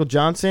 Shout out Michael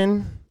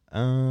Johnson.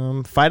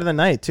 Fight of the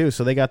night too.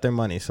 So they got their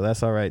money. So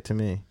that's all right to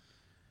me.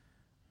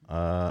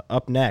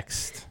 Up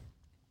next.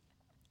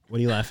 What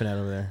are you laughing at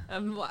over there?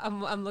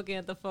 I'm looking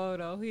at the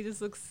photo. He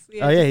just looks.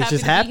 Yeah, he's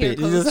just happy. He's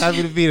just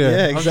happy to be there.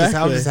 Yeah, exactly.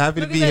 I'm just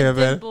happy to be here,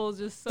 man. Dimple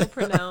just so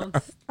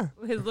pronounced.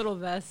 His little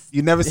vest.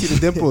 You never see the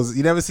dimples.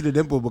 You never see the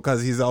dimple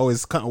because he's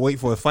always can't wait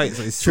for a fight.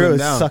 So he's true.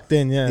 Down. Sucked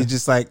in. Yeah. He's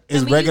just like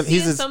his regular.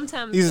 He's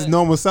his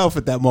normal self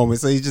at that moment.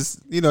 So he just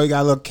he got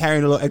a little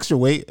carrying a little extra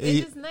weight.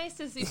 It's just nice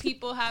to see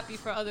people happy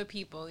for other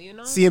people.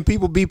 Seeing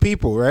people be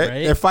people, right?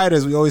 They're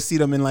fighters. We always see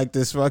them in like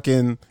this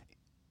fucking.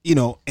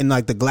 In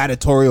like the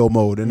gladiatorial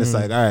mode. And it's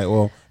like, all right,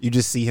 well, you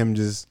just see him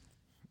just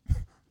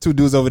two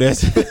dudes over there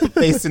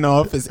facing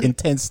off, his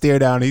intense stare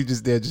down. He's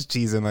just there just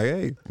cheesing like,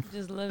 hey.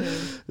 Just living.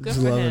 Good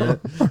for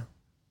him.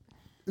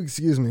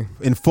 Excuse me.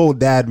 In full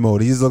dad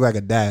mode. He just look like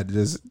a dad,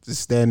 just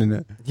standing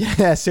there.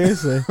 Yeah,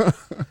 seriously.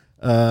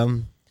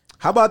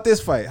 How about this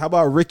fight? How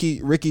about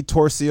Ricky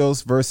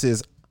Torcios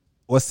versus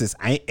what's this?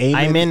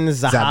 Ayman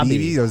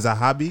Zahabi. or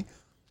Zahabi?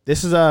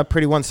 This is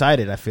pretty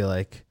one-sided, I feel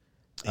like.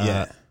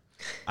 Yeah.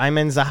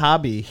 Ayman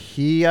Zahabi.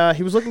 He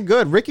was looking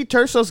good. Ricky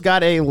Torcios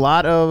got a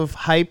lot of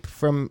hype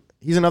from.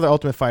 He's another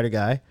Ultimate Fighter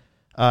guy,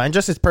 and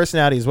just his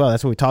personality as well.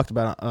 That's what we talked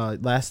about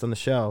last on the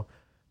show.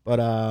 But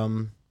I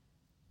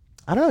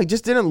don't know. He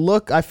just didn't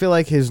look. I feel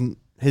like his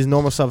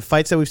normal stuff.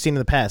 Fights that we've seen in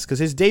the past, because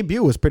his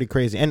debut was pretty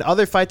crazy, and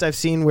other fights I've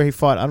seen where he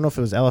fought. I don't know if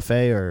it was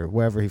LFA or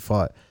wherever he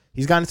fought.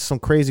 He's gotten into some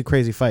crazy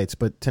fights,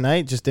 but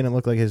tonight just didn't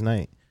look like his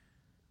night.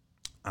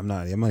 I'm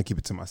gonna keep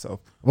it to myself.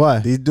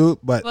 What? These dude,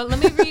 but Well, let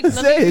me read.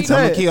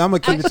 I'm gonna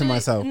keep it to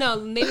myself. No,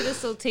 maybe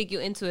this will take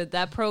you into it.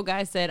 That pro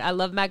guy said, "I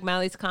love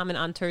McMalley's comment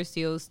on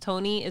Tercios.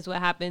 Tony is what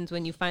happens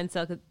when you find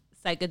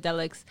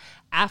psychedelics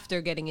after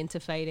getting into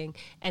fighting,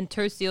 and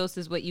Tercios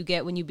is what you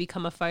get when you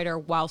become a fighter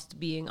whilst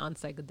being on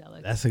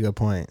psychedelics." That's a good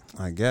point.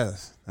 I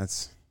guess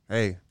that's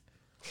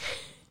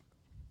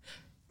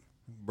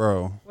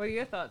bro. What are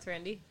your thoughts,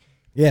 Randy?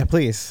 Yeah,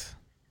 please.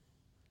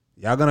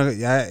 Y'all not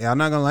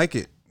gonna like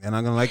it. You're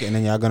not gonna like it, and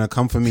then y'all gonna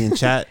come for me in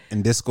chat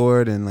and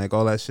Discord and like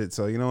all that shit.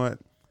 So you know what?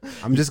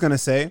 I'm just gonna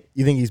say,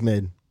 You think he's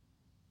mid?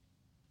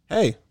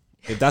 hey,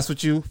 if that's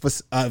what you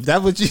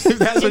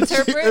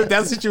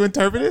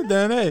interpreted,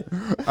 then hey,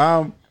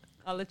 I'll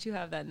let you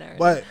have that narrative.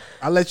 but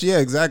I'll let you. Yeah,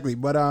 exactly.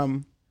 But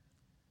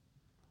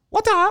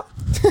what the?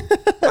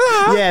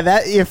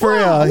 For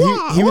real.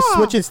 He was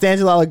switching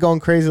stances a lot, like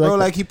going crazy, Bro,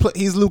 like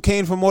he's Liu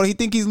Kang from Mortal. He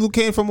think he's Liu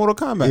Kang from Mortal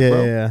Kombat,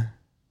 bro. yeah.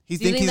 He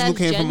Do you think he's Liu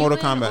Kang from Mortal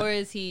Kombat. Or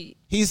is he?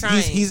 He's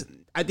trying?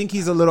 I think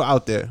he's a little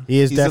out there. He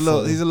is he's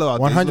definitely. he's a little out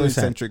there. 100%. He's a little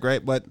eccentric,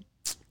 right? But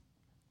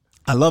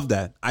I love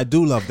that. I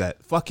do love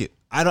that. Fuck it.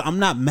 I'm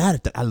not mad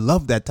at that. I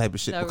love that type of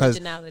shit The because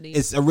originality.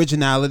 it's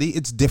originality.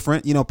 It's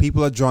different. You know,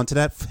 people are drawn to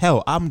that.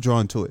 Hell, I'm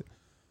drawn to it.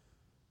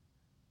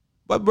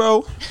 But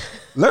bro,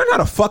 learn how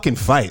to fucking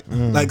fight.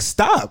 Like,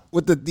 stop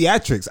with the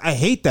theatrics. I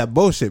hate that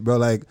bullshit, bro.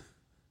 Like,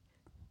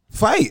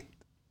 fight.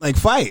 Like,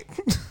 fight.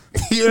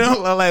 You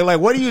know,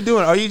 like what are you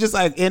doing? Are you just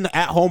like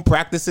at home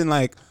practicing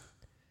like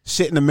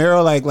shit in the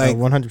mirror, like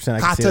 100%?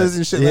 katas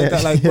and shit like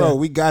that? Like, bro,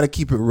 we gotta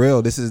keep it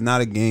real. This is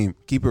not a game.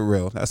 Keep it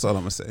real. That's all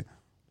I'm gonna say.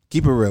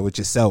 Keep it real with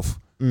yourself.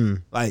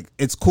 Like,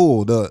 it's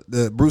cool.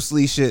 The Bruce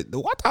Lee shit, the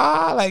what?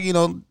 Like, you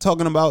know,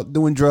 talking about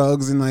doing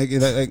drugs and like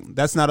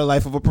that's not a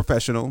life of a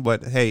professional.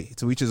 But hey,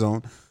 to each his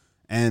own.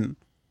 And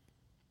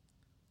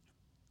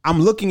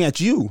I'm looking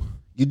at you.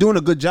 You're doing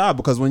a good job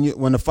because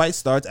when the fight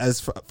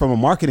starts, from a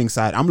marketing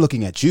side, I'm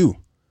looking at you.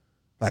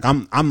 Like,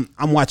 I'm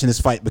watching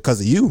this fight because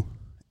of you.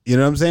 You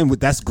know what I'm saying?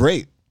 That's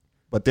great.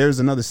 But there's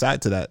another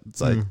side to that.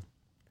 It's like,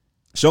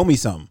 show me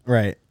something.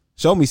 Right.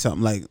 Show me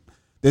something. Like,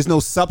 there's no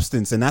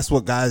substance, and that's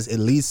what, guys, it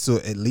leads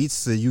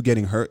to you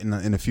getting hurt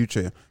in the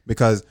future.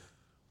 Because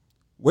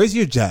where's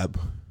your jab?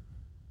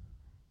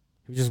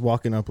 He was just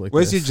walking up like,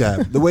 where's this. your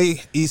jab? The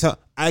way these are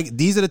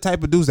the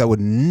type of dudes that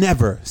would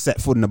never set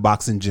foot in a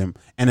boxing gym,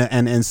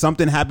 and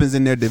something happens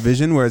in their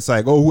division where it's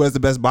like, oh, who has the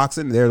best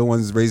boxing? They're the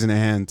ones raising their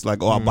hands,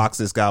 like, oh, I'll box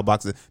this guy, I'll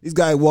box this. These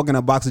guys walk in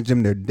a boxing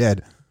gym, they're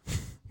dead.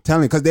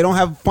 Telling you, because they don't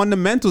have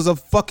fundamentals of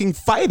fucking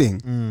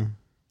fighting.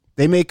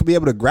 They may be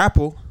able to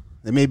grapple,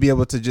 they may be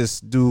able to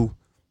just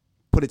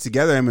put it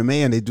together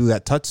MMA, and they do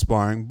that touch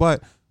sparring.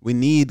 But we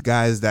need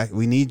guys at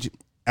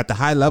the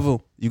high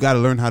level. You got to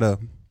learn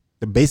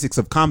the basics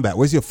of combat.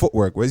 Where's your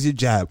footwork? Where's your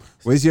jab?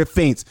 Where's your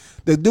feints?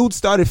 The dude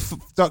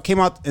came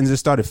out and just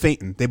started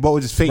feinting. They both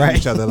were just feinting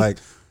each other, like.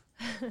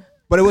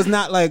 But it was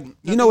not like,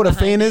 you know what a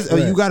feint is?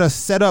 Right. You got to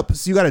set up.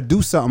 So you got to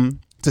do something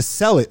to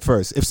sell it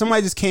first. If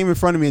somebody just came in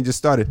front of me and just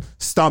started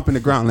stomping the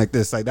ground like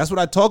this, like, that's what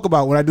I talk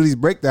about when I do these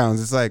breakdowns.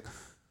 It's like,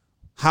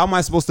 how am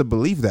I supposed to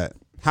believe that?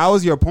 How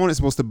is your opponent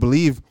supposed to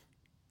believe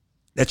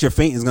that your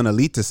feint is going to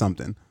lead to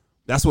something?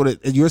 That's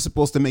what you're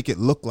supposed to make it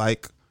look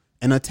like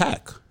an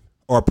attack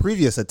or a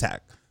previous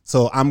attack.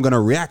 So I'm going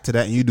to react to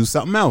that and you do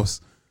something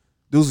else.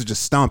 Dudes are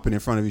just stomping in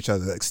front of each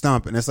other, like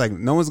stomping. It's like,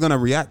 no one's going to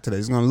react to that.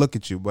 He's going to look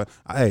at you. But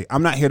hey,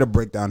 I'm not here to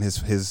break down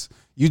his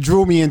you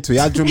drew me into it.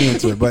 Y'all drew me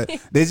into it. But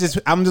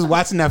I'm just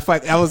watching that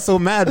fight. I was so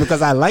mad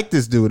because I like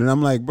this dude. And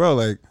I'm like, bro,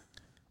 like,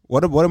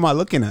 what am I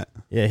looking at?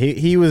 Yeah,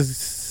 he was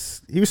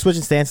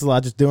switching stances a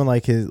lot, just doing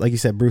like you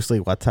said, Bruce Lee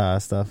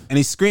Wata stuff. And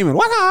he's screaming,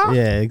 Wata!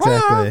 Yeah,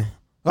 exactly.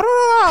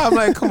 I'm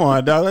like, come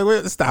on, dog. Like,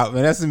 wait, stop,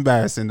 man. That's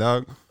embarrassing,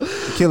 dog. You're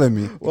killing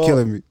me. You're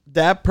killing me.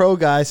 That pro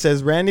guy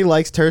says Randy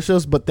likes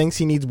Tercios, but thinks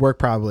he needs work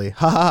probably.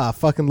 Ha ha,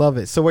 fucking love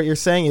it. So what you're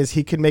saying is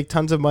he could make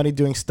tons of money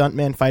doing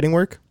stuntman fighting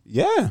work?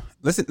 Yeah.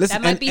 Listen,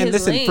 That might be his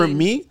listen, lane. for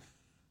me,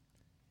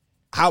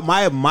 how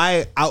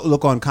my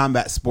outlook on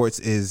combat sports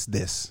is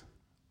this.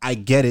 I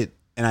get it,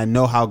 and I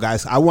know how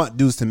guys, I want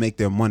dudes to make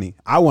their money.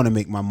 I want to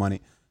make my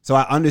money. So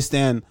I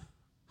understand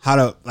how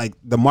to, like,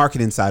 the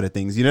marketing side of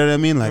things. You know what I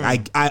mean?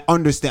 Like, I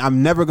understand.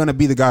 I'm never going to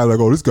be the guy like,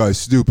 oh, this guy's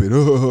stupid.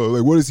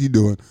 Like, what is he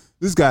doing?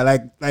 This guy,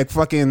 like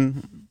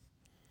fucking,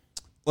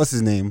 what's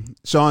his name?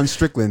 Sean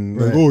Strickland.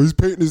 Like, oh, he's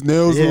painting his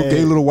nails,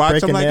 little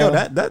watch. I'm like, yo,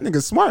 that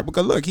nigga's smart,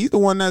 because look, he's the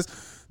one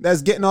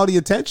that's getting all the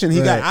attention.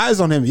 He got eyes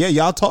on him. Yeah,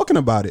 y'all talking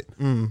about it.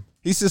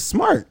 He's just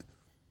smart.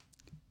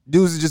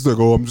 Dudes are just like,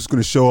 oh, I'm just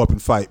gonna show up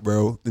and fight,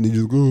 bro. And they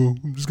just go, oh,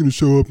 I'm just gonna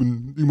show up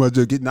and you might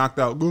just get knocked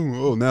out.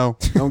 Oh, now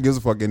no one gives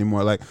a fuck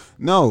anymore. Like,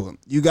 no,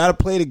 you gotta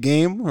play the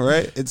game, all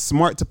right? It's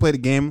smart to play the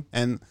game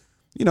and,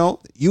 you know,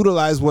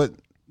 utilize what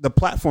the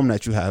platform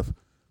that you have,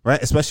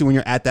 right? Especially when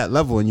you're at that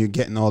level and you're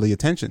getting all the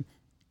attention.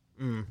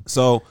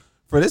 So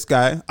for this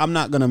guy, I'm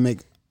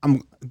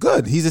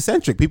good. He's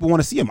eccentric. People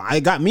want to see him. I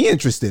got me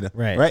interested,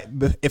 right?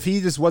 But if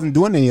he just wasn't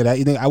doing any of that,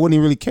 you think I wouldn't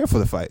even really care for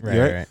the fight,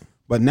 right?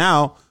 But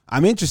now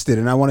I'm interested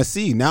and I want to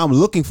see. Now I'm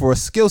looking for a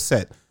skill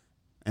set,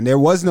 and there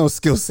was no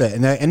skill set.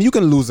 And you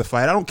can lose a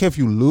fight. I don't care if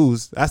you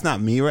lose. That's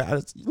not me,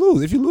 right? You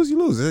lose. If you lose, you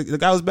lose. The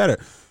guy was better.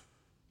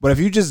 But if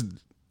you just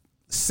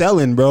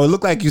selling, bro, it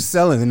looked like you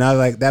selling, and I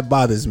like that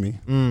bothers me.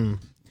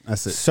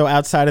 That's it. So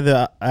outside of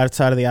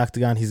the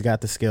octagon, he's got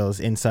the skills.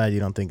 Inside, you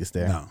don't think it's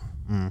there?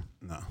 No,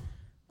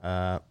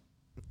 no.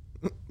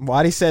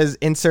 Waddy says,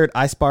 "Insert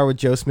I spar with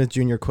Joe Smith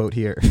Jr. quote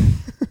here."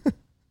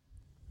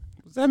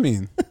 What's that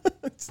mean?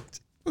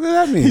 What does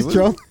that mean? He's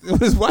drunk.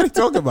 What is Waddy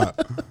talking about?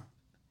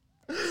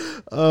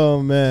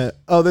 Oh man.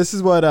 Oh, this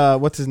is what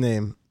what's his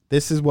name?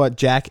 This is what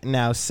Jack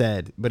now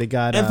said, but it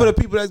got And for the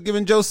people that's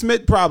giving Joe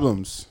Smith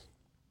problems,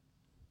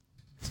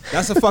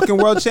 that's a fucking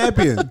world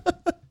champion.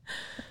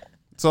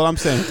 That's all I'm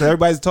saying. Because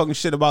everybody's talking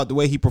shit about the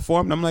way he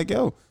performed. I'm like,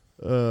 yo,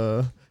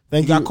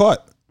 thank you. Got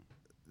caught.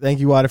 Thank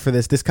you, Water, for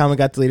this. This comment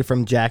got deleted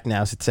from Jack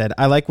Nouse. It said,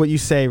 I like what you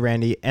say,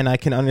 Randy, and I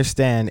can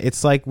understand.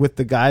 It's like with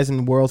the guys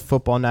in world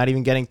football not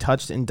even getting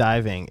touched in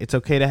diving. It's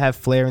okay to have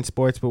flair in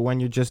sports, but when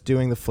you're just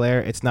doing the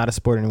flair, it's not a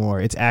sport anymore.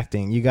 It's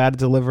acting. You got to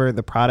deliver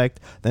the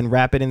product, then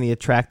wrap it in the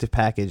attractive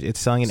package. It's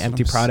selling an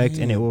empty product,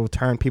 and it will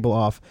turn people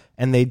off,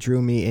 and they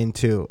drew me in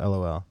too,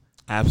 LOL.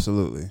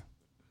 Absolutely.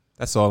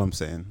 That's all I'm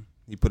saying.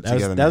 He put it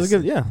together. That was a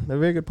good, yeah, a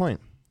very good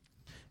point.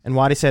 And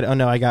Waddy said, oh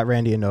no, I got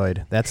Randy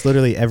annoyed. That's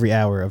literally every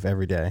hour of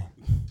every day.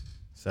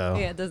 So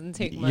yeah, it doesn't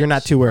take much. You're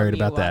not too worried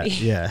about Waddy.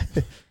 that. Yeah.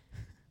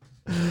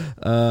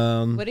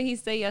 What did he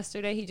say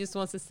yesterday? He just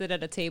wants to sit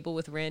at a table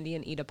with Randy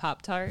and eat a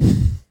Pop-Tart.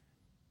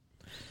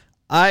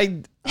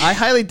 I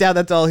highly doubt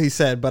that's all he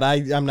said, but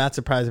I'm not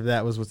surprised if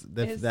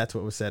that's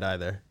what was said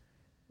either.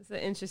 It's an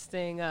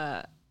interesting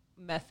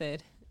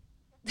method.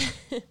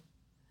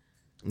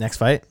 Next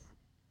fight.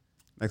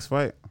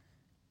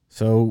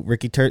 So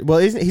Ricky well,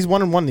 he's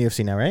 1-1 in the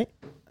UFC now, right?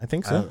 I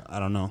think so. I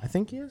don't know. I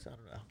think he is. I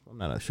don't know. I'm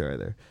not sure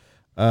either.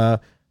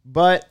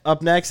 But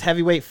up next,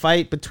 heavyweight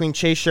fight between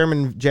Chase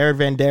Sherman and Jared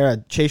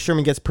Vanderaa. Chase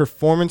Sherman gets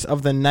performance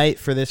of the night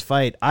for this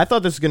fight. I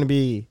thought this was going to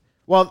be...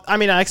 Well, I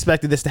mean, I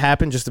expected this to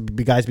happen, just to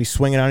be guys be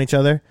swinging on each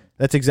other.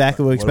 That's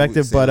exactly what we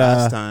expected. But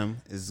last time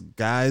is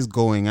guys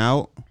going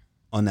out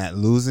on that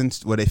losing,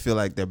 where they feel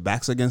like their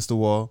backs against the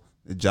wall,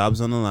 the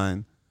job's on the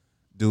line.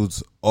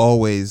 Dudes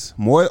always,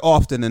 more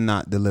often than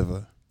not,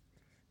 deliver.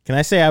 Can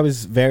I say I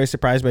was very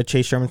surprised by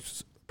Chase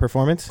Sherman's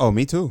performance? Oh,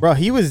 me too. Bro,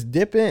 he was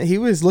dipping. He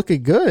was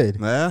looking good.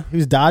 Yeah? He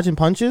was dodging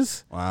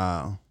punches.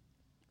 Wow.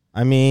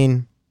 I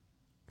mean,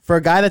 for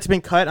a guy that's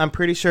been cut, I'm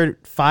pretty sure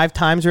 5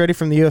 times already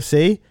from the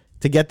UFC,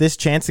 to get this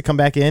chance to come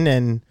back in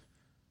and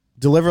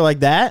deliver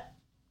like that,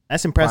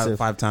 that's impressive.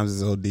 5 times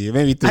is OD.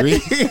 Maybe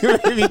 3.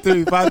 Maybe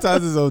 3. 5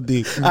 times is OD.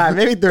 All right,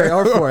 maybe 3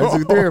 or 4.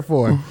 It's 3 or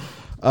 4.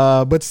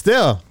 But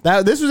still,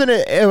 this was an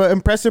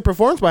impressive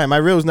performance by him. I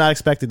really was not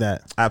expecting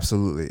that.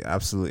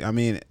 Absolutely. I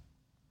mean,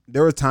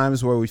 there were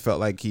times where we felt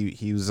like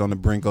he was on the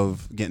brink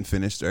of getting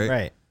finished, right?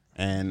 Right.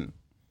 And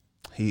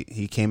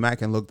he came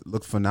back and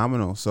looked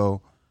phenomenal.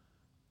 So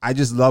I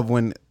just love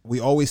when we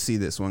always see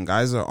this. When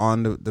guys are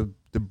on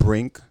the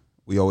brink,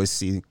 we always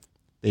see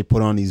they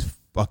put on these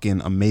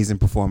fucking amazing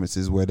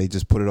performances where they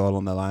just put it all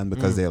on the line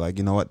because they're like,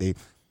 you know what, the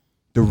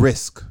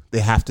risk, they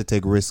have to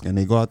take risk, and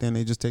they go out there and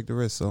they just take the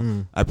risk.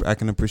 So I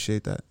can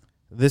appreciate that.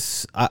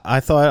 I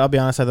thought, I'll be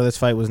honest, I thought this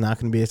fight was not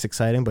going to be as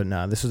exciting, but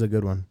no, this was a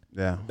good one.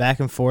 Yeah. Back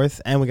and forth,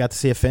 and we got to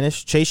see a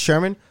finish. Chase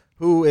Sherman,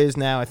 who is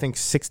now, I think,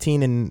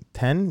 16-10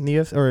 in the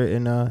UFC, or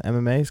in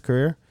MMA's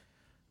career.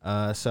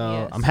 So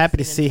yeah, I'm happy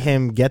to see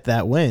him get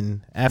that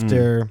win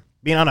after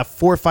being on a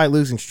 4-fight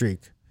losing streak.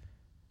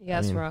 Yeah,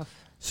 it's rough.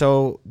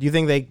 So do you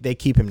think they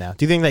keep him now?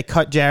 Do you think they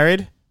cut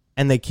Jared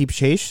and they keep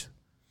Chase?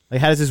 Like,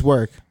 how does this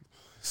work?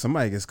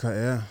 Somebody gets cut,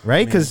 yeah.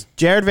 Right? Because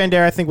Jared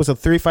Vanderaa, I think, was a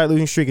 3-fight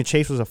losing streak, and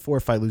Chase was a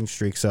 4-fight losing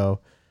streak. So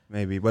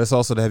maybe, but it's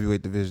also the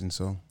heavyweight division.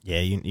 So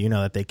yeah, you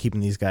know that they're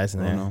keeping these guys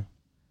in there. Know.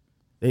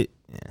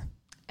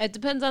 It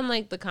depends on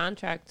like the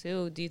contract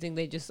too. Do you think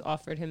they just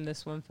offered him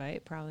this one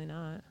fight? Probably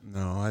not.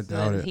 No, I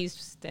doubt it. He's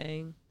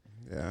staying.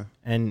 Yeah.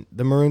 And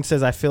the Maroon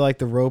says, I feel like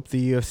the rope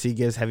the UFC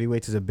gives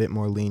heavyweights is a bit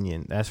more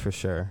lenient. That's for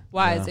sure.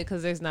 Why? Is it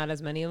because there's not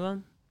as many of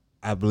them?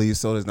 I believe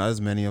so. There's not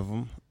as many of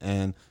them,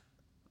 and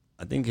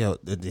I think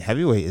the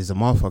heavyweight is a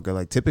motherfucker.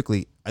 Like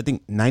typically, I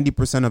think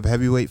 90% of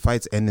heavyweight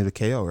fights end in a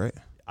KO, right?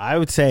 I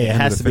would say it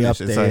has to be up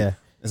there.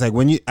 It's like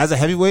when you, as a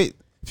heavyweight,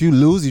 if you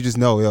lose, you just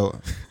know, yo.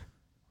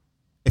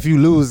 If you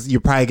lose,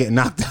 you're probably getting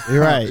knocked out.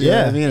 You're right.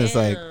 Yeah. I mean, it's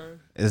like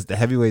it's the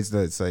heavyweights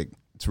that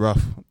it's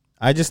rough.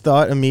 I just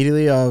thought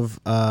immediately of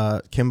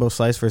Kimbo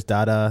Slice versus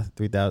Dada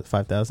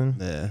 5000.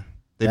 Yeah,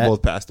 they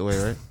both passed away,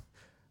 right?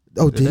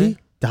 Oh, did he?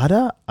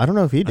 Dada? I don't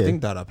know if he did. I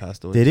think Dada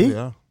passed away. Did he? Too,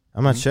 yeah.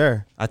 I'm not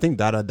sure. I think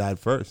Dada died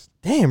first.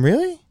 Damn,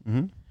 really?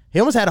 Mm-hmm. He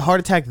almost had a heart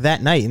attack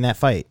that night in that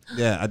fight.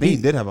 Yeah, I think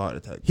he did have a heart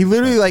attack. He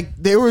literally, like,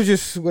 they were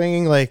just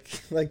swinging like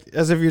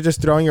as if you're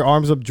just throwing your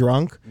arms up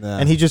drunk,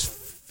 and he just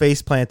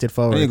face planted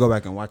forward. I need to go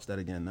back and watch that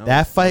again.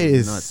 That fight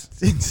is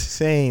nuts.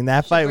 insane.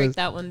 That fight break was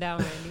that one down,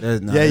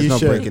 Randy. There's no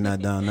breaking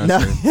that down. No,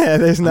 yeah,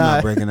 there's I'm not.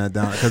 not breaking that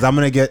down because I'm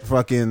gonna get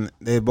fucking.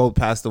 They both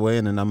passed away,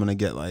 and then I'm gonna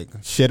get like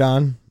shit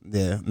on.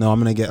 Yeah, no, I'm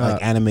gonna get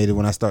like animated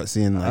when I start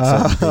seeing like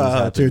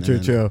certain things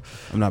happen. True.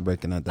 I'm not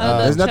breaking that down.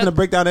 There's nothing to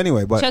break down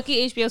anyway. But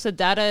Chucky HBO said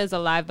Dada is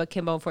alive, but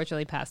Kimbo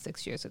unfortunately passed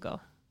 6 years ago.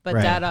 But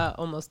Right. Dada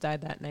almost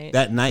died that night.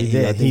 that night,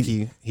 I think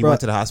he went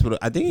to the hospital.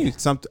 I think he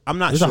something. I'm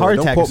not It was a sure. heart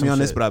Don't attack quote or me some on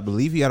this, shit. but I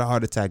believe he had a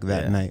heart attack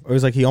that night. Or it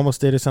was like he almost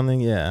did or something.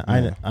 Yeah,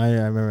 Yeah. I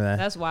remember that.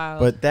 That's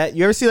wild. But that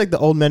you ever see like the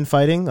old men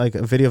fighting, like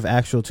a video of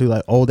actual two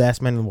like old ass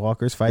men and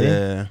walkers fighting?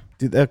 Yeah,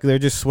 Dude, they're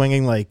just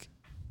swinging like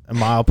a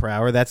mile per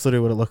hour. That's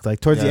literally what it looked like.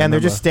 Towards Yeah, the I end, they're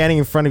just remember. standing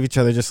in front of each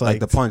other, just like like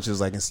the punch is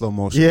like in slow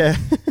motion. Yeah,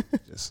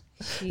 Just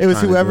it was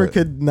Trying to whoever do it.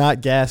 could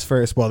not gas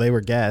first. Well, they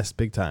were gassed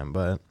big time,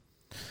 but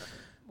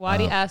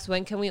Wadi asked,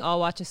 when can we all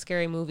watch a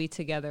scary movie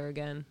together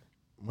again?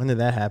 when did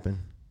that happen?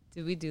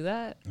 Did we do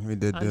that? we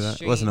did On do that.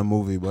 stream. It wasn't a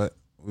movie, but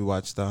we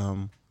watched those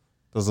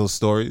little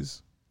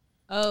stories.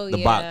 Oh, The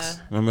yeah. box.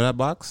 Remember that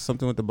box?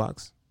 Something with the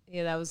box.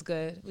 Yeah, that was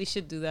good. We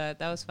should do that.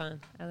 That was fun.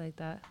 I like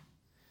that.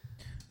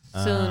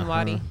 Uh-huh. Soon,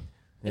 Wadi.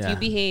 If Yeah. you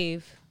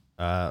behave.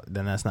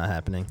 Then that's not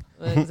happening.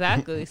 Well,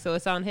 exactly. So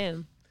it's on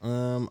him.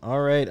 All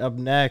right, up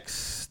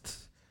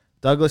next,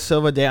 Douglas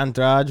Silva de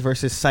Andrade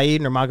versus Said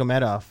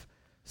Nurmagomedov.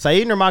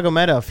 Said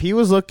Nurmagomedov, he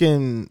was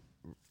looking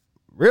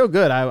real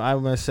good, I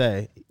must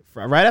say.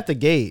 Right at the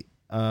gate,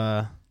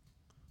 I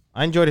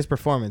enjoyed his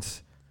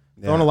performance.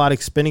 Throwing a lot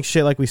of spinning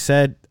shit, like we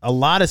said. A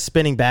lot of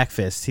spinning back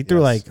fists. He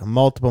threw like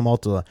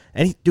multiple.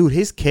 And dude,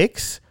 his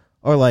kicks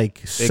are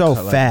like They so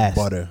cut like fast.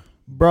 butter.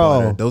 Bro.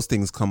 Butter. Those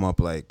things come up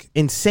like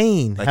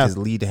Insane. his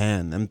lead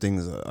hand. Them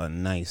things are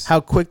nice. How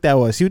quick that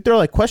was. He would throw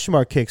like question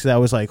mark kicks that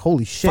was like,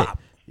 holy shit. Fop.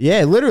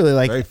 Yeah, literally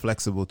like Very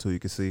flexible too. You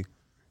can see.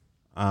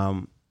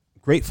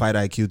 Great fight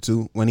IQ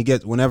too.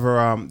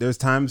 Whenever there's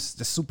times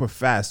just super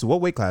fast. So what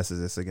weight class is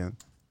this again?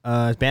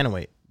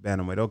 bantamweight.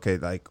 Bantamweight. Okay,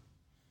 like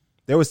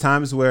there was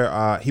times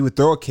where he would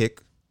throw a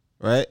kick,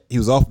 right? He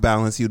was off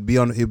balance. He'd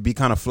be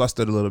kind of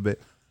flustered a little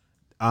bit.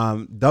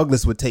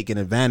 Douglas would take an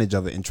advantage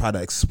of it and try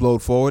to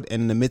explode forward.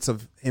 And in the midst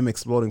of him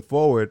exploding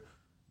forward,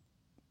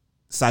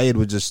 Said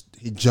would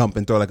he'd jump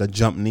and throw like a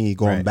jump knee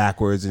going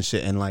backwards and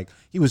shit. And like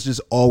he was just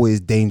always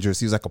dangerous.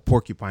 He was like a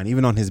porcupine,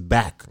 even on his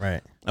back.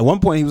 Right. At one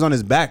point, he was on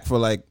his back for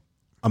like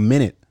a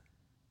minute,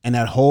 and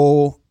that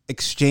whole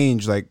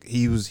exchange, like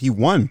he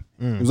won.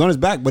 He was on his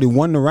back, but he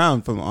won the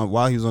round from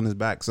while he was on his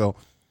back. So,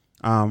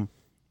 I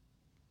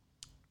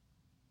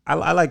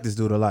like this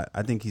dude a lot.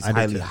 I think he's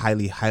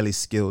highly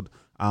skilled.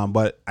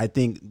 But I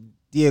think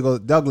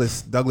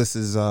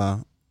Douglas's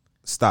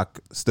stock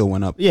still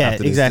went up. Yeah, after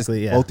this.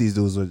 exactly. Yeah. Both these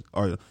dudes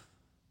are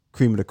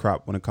cream of the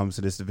crop when it comes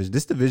to this division.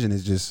 This division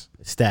is just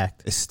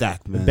Stacked. it's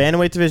stacked, man. The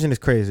bantamweight division is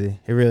crazy.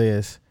 It really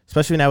is.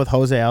 Especially now with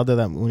Jose Aldo,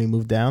 that when he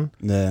moved down,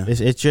 Yeah,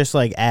 it just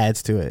like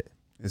adds to it.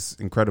 it's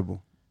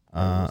incredible.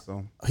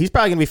 So He's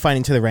probably gonna be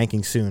fighting to the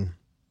rankings soon,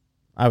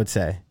 I would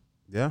say.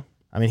 yeah.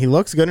 I mean, he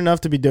looks good enough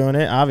to be doing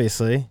it.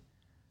 Obviously,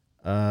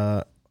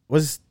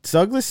 was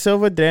Douglas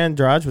Silva de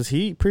Andrade, was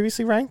he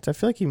previously ranked? I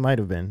feel like he might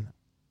have been.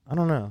 I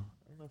don't know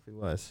if he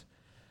was.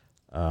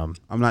 I'm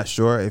not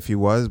sure if he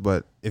was,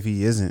 but if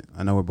he isn't,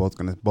 I know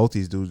both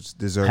these dudes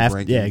deserve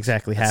rankings. Yeah,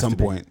 exactly. At some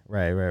point.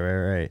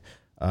 Right.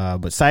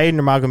 But Said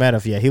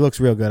Nurmagomedov, yeah, he looks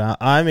real good.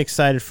 I'm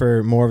excited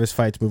for more of his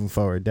fights moving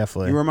forward.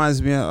 Definitely. He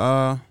reminds me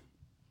of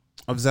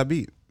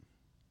Zabit.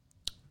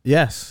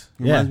 Yes.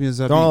 He reminds me of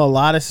Zabit. Throwing a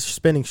lot of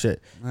spinning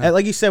shit. Yeah.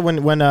 Like you said, when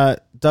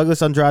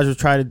Douglas Andrade would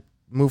try to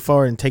move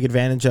forward and take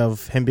advantage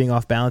of him being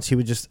off balance, he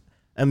would just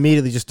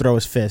immediately just throw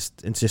his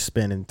fist and just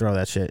spin and throw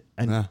that shit.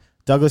 And Yeah.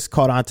 Douglas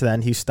caught on to that,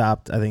 and he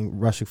stopped, I think,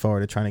 rushing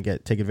forward and trying to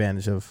take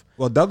advantage of.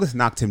 Well, Douglas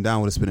knocked him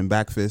down with a spinning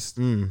back fist.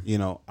 You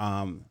know,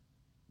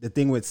 the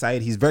thing with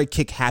Said, he's very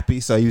kick happy,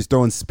 so he was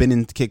throwing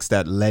spinning kicks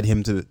that led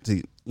him to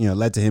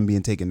him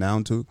being taken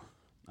down too.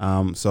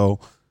 So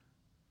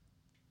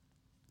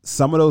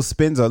some of those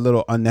spins are a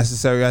little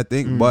unnecessary, I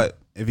think. But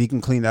if he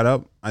can clean that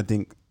up, I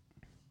think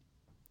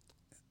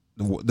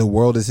the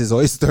world is his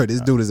oyster.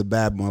 This dude is a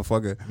bad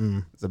motherfucker.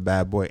 He's a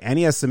bad boy, and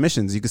he has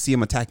submissions. You can see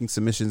him attacking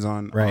submissions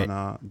on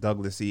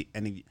Douglas.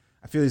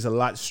 I feel he's a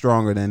lot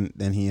stronger than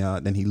he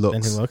looks. Than he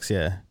looks,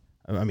 yeah.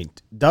 I mean,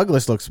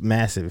 Douglas looks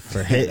massive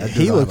for him.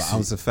 He looks an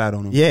ounce of fat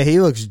on him. Yeah,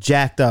 he looks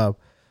jacked up.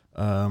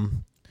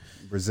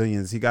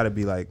 Brazilians, he got to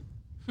be like.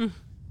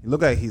 He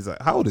look like he's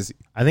like. How old is he?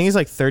 I think he's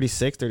like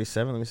 36,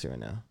 37. Let me see right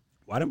now.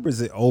 Why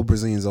do old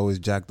Brazilians always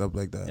jacked up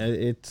like that?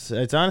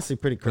 It's honestly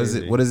pretty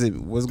crazy. What is it?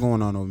 What's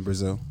going on over in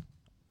Brazil?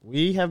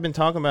 We have been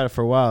talking about it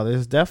for a while.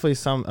 There's definitely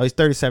some. Oh, he's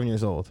 37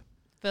 years old.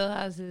 Phil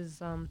has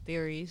his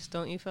theories,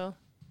 don't you, Phil?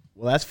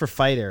 Well, that's for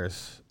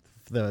fighters,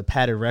 the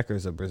padded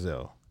records of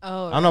Brazil.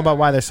 Oh, I don't know about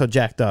why they're so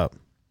jacked up.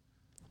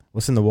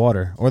 What's in the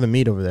water or the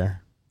meat over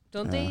there?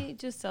 Don't they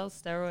just sell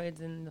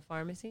steroids in the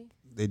pharmacy?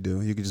 They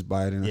do. You can just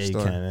buy it in a Yeah, you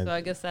store. can. So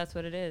I guess that's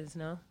what it is,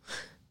 no?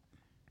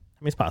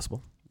 I mean, it's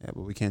possible. Yeah,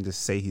 but we can't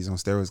just say he's on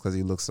steroids because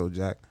he looks so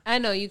jacked. I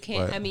know you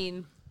can't. But I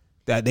mean,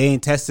 that they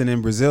ain't testing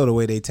in Brazil the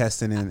way they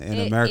testing in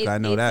America. I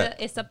know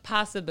that. It's a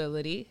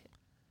possibility.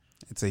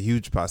 It's a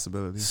huge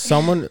possibility.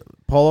 Someone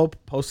Polo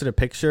posted a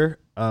picture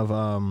of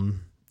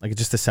like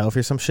just a selfie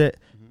or some shit,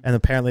 and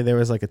apparently there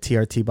was like a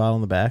TRT bottle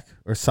in the back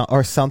or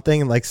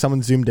something. Like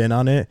someone zoomed in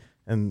on it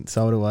and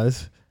saw what it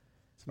was.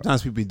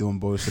 Sometimes people be doing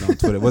bullshit on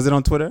Twitter. Was it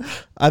on Twitter?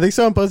 I think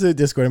someone posted it in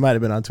Discord. It might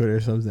have been on Twitter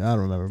or something. I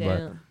don't remember.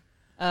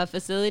 Damn.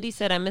 Facility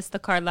said I missed the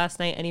card last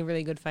night. Any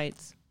really good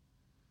fights?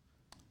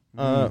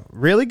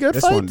 Really good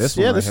This fights. one This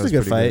right is here a was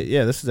good pretty fight. good.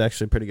 Yeah, this is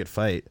actually a pretty good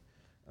fight.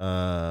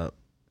 Other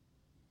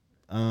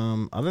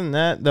than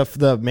that,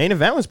 the main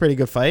event was a pretty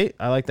good fight.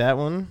 I like that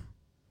one.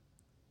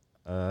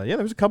 Yeah,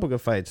 there was a couple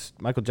good fights.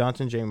 Michael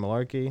Johnson, Jamie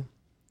Malarkey.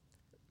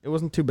 It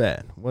wasn't too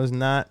bad. Was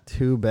not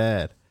too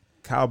bad.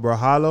 Kyle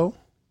Brahalo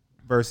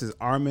versus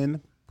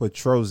Armin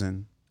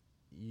Petrosyan.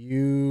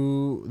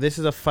 This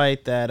is a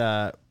fight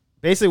that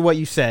basically what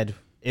you said.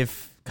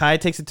 If Kai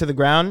takes it to the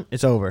ground,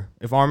 it's over.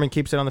 If Armin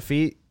keeps it on the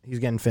feet, he's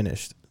getting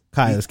finished.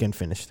 Kai is getting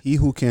finished. He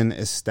who can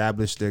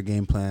establish their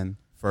game plan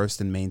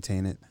first and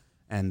maintain it.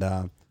 And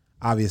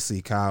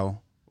obviously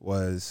Kyle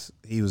was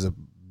a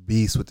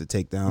beast with the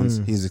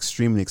takedowns. He's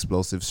extremely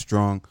explosive,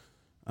 strong.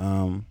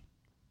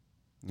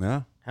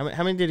 Yeah.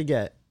 How many did he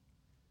get?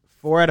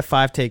 4 out of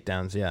 5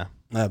 takedowns. Yeah.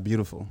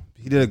 Beautiful.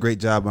 He did a great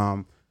job.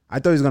 I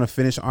thought he was gonna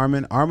finish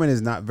Armin. Armin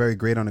is not very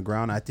great on the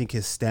ground. I think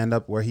his stand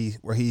up where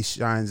he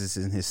shines is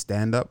in his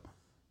stand up.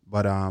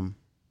 But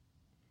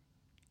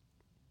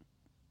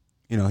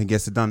he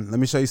gets it done. Let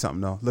me show you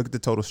something though. Look at the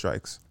total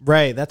strikes.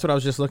 Right. That's what I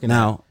was just looking at.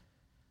 Now,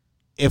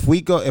 if we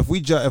in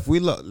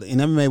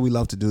MMA, we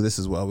love to do this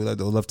as well. We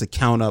love to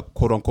count up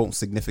quote unquote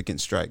significant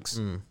strikes.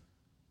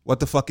 What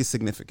the fuck is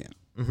significant?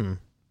 Mm-hmm.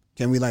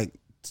 Can we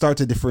start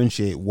to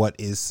differentiate what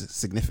is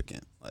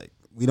significant?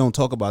 We don't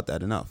talk about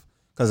that enough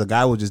because a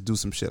guy will just do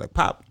some shit like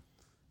pop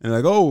and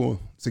oh,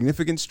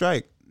 significant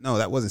strike. No,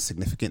 that wasn't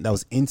significant. That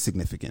was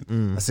insignificant.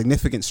 A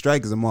significant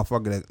strike is a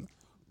motherfucker that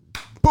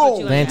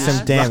boom Land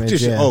some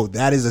damage. Yeah. Oh,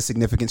 that is a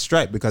significant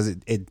strike because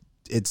it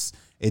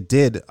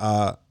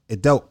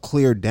dealt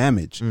clear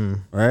damage,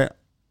 right?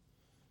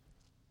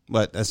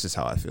 But that's just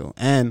how I feel.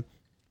 And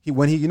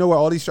you know where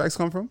all these strikes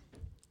come from?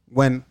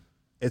 When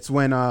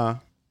Borjalo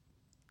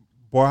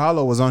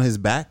was on his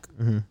back,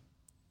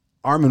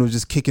 Armin was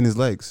just kicking his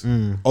legs.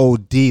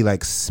 OD,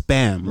 like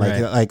spam.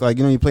 Like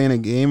you're playing a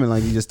game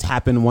and you just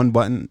tap in one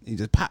button, you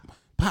just pop,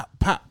 pop,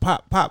 pop,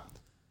 pop, pop.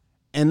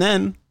 And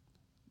then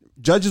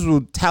judges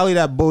will tally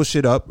that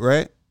bullshit up,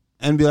 right?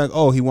 And be like,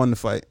 oh, he won the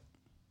fight.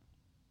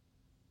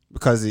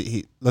 Because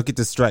he look at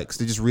the strikes.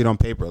 They just read on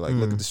paper,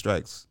 look at the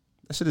strikes.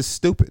 That shit is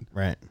stupid.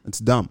 Right. It's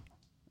dumb.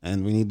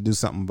 And we need to do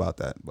something about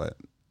that. But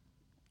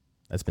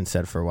that's been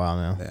said for a while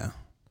now. Yeah.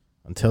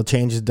 Until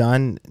change is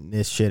done,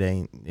 this shit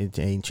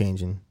ain't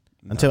changing.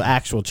 Until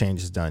actual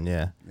change is done,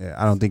 yeah. Yeah,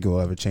 I don't think it will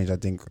ever change. I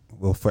think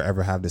we'll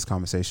forever have this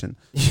conversation.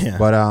 Yeah.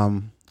 But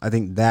I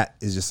think that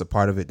is just a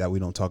part of it that we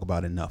don't talk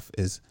about enough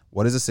is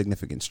what is a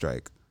significant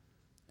strike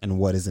and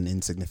what is an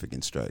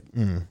insignificant strike?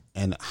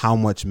 And how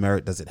much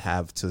merit does it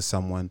have to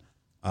someone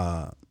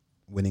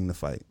winning the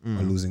fight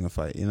or losing a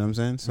fight? You know what I'm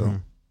saying?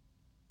 So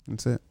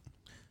that's it.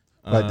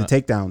 But the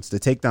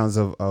takedowns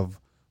of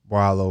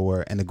Borjalo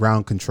were and the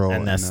ground control.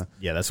 And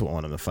that's what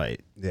won him the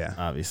fight. Yeah.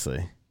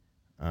 Obviously.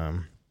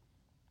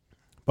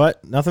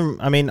 But nothing.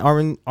 I mean,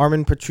 Armin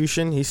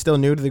Petrosyan, he's still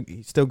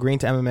he's still green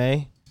to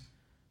MMA.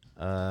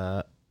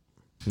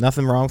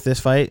 Nothing wrong with this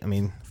fight. I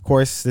mean, of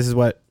course, this is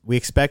what we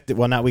expected.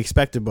 Well, not we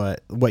expected,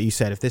 but what you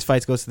said. If this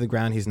fight goes to the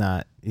ground, he's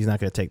not going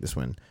to take this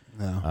win.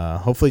 No.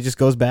 Hopefully, he just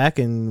goes back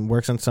and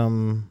works on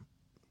some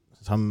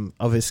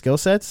of his skill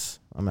sets.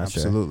 I'm not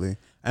sure. Absolutely.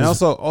 And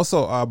also,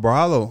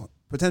 Borjalo,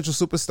 potential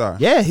superstar.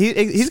 Yeah,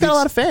 he's got a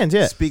lot of fans.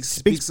 Yeah,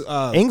 speaks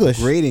English,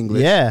 great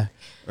English. Yeah,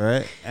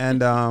 right.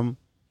 And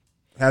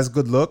has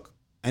good look,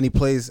 and he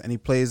plays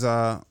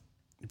the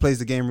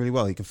game really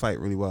well. He can fight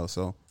really well.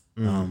 So,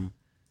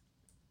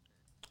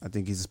 I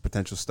think he's a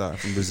potential star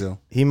from Brazil.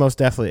 He most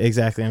definitely,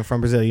 exactly. And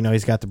from Brazil,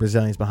 he's got the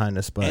Brazilians behind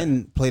us, but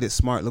and played it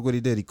smart. Look what he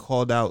did. He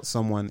called out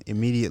someone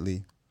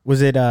immediately.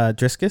 Was it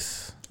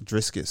Driscus?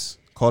 Driscus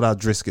called out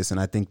Driscus, and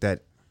I think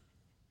that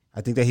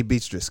he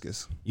beats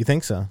Driscus. You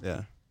think so?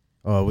 Yeah.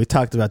 Oh, we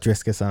talked about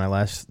Driscus on our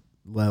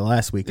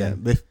last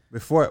weekend. Yeah,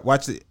 before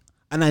watch it,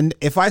 and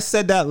if I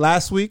said that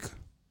last week,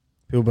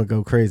 people would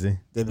go crazy.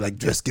 They'd be like,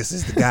 Driscus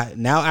is the guy.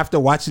 Now after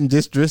watching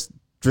this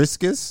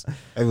Driscus,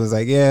 it was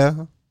like,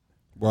 yeah.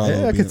 Well,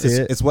 yeah, I can see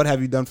it. It's what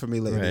have you done for me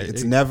lately? Right.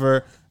 It's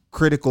never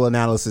critical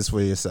analysis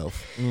for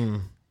yourself.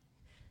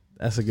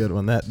 That's a good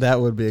one. That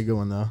would be a good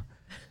one though.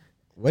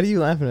 What are you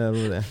laughing at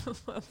over there?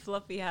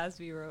 Fluffy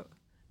Hasby wrote.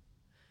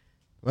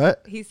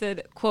 What? He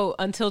said, quote,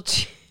 until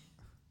change.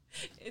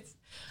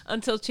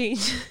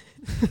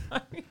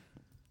 Sorry.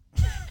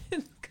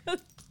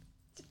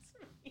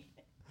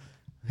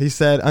 He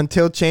said,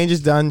 "Until change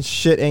is done,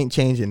 shit ain't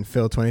changing."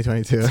 Phil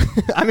 2022.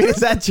 I mean, is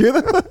that true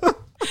though?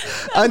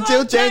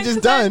 Until change is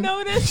done,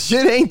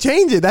 shit ain't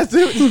changing. That's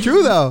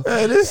true though.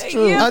 It is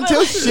true. Yeah,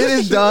 Until shit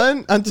is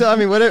done, until I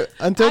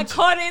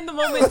caught it in the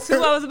moment too.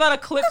 I was about to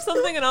clip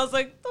something, and I was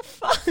like, "The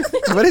fuck."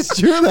 But it's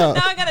true though.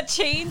 Now I gotta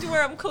change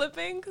where I'm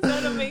clipping because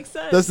that don't make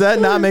sense. Does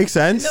that not make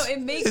sense? No,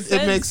 it makes sense.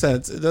 It makes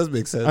sense. It does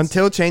make sense.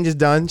 Until change is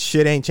done,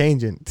 shit ain't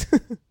changing.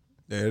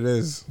 There it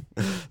is.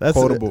 That's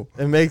Quotable.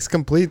 It makes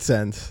complete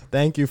sense.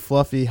 Thank you,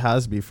 Fluffy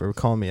Hosby, for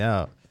calling me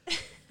out.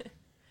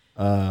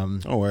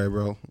 Don't worry,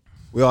 bro.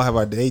 We all have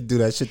our. They do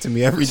that shit to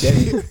me every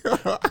day.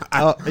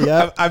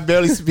 I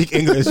barely speak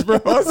English, bro.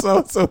 So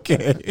it's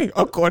okay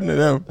according to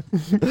them.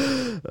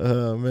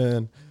 Oh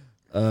man.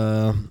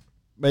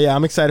 But yeah,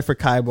 I'm excited for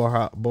Kai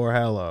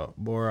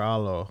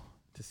Borralho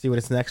to see what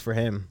is next for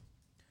him.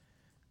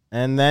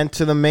 And then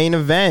to the main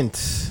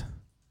event,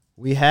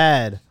 we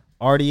had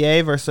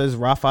RDA versus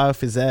Rafael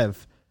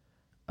Fiziev.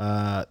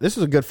 This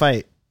was a good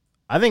fight.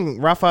 I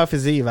think Rafael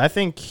Fiziev, I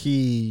think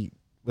he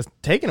was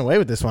taken away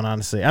with this one,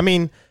 honestly. I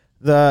mean,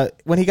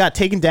 when he got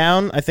taken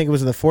down, I think it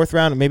was in the fourth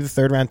round, maybe the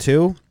third round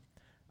too.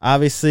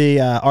 Obviously,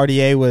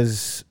 RDA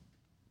was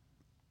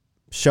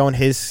showing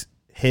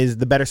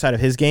the better side of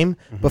his game.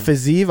 Mm-hmm. But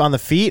Fiziev on the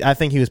feet, I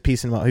think he was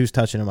piecing him up. He was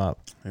touching him up.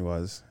 He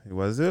was. It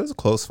was a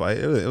close fight.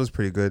 It was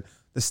pretty good.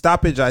 The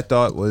stoppage, I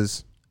thought,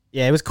 was...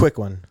 Yeah, it was a quick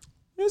one.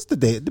 It was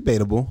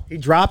debatable. He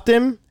dropped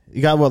him.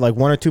 He got, like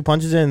one or two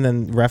punches in,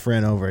 and then ref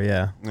ran over,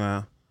 yeah.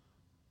 Yeah.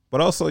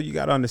 But also, you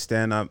got to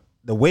understand,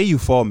 the way you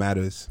fall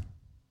matters.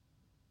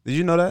 Did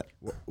you know that?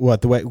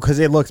 What, the way? Because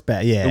it looks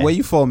bad, yeah. The way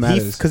you fall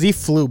matters. Because he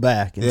flew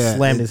back and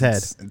slammed his head.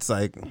 It's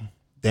like,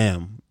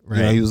 damn. Right.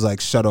 You know, he was like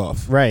shut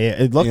off. Right,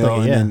 yeah, it looked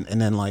like it, yeah. And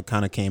then like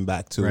kind of came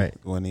back to right.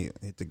 when he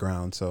hit the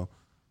ground. So,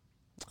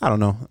 I don't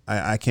know.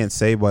 I can't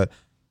say, but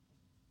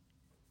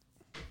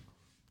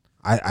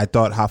I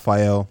thought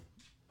Rafael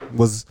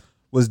was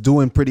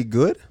doing pretty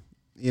good,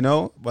 you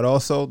know, but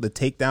also the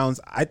takedowns,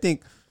 I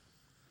think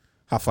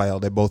Rafael,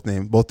 both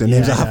their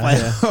names are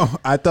Rafael. Yeah.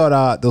 I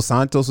thought Dos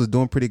Santos was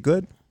doing pretty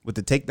good with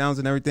the takedowns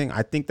and everything.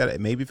 I think that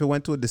maybe if it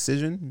went to a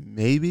decision,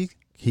 maybe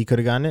he could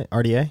have gotten it.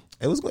 RDA.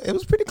 It was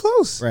pretty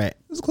close. Right.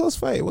 It was a close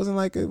fight. It wasn't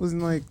like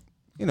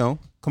you know,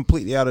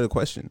 completely out of the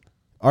question.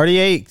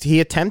 RDA, he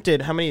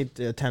attempted, how many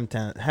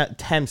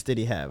attempts did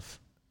he have?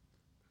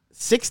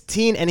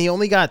 16, and he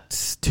only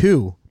got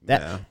 2.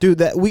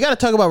 Dude, we got to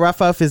talk about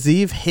Rafael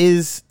Fiziev.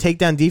 His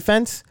takedown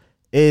defense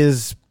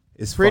is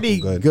pretty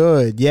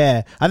good.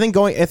 Yeah, I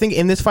think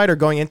in this fight or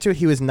going into it,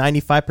 he was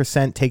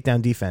 95%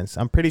 takedown defense.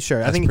 I'm pretty sure.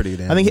 That's pretty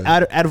damn I think good.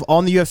 out of all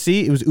in the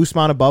UFC, it was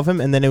Usman above him,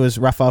 and then it was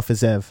Rafael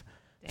Fiziev.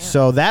 Damn.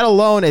 So that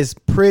alone is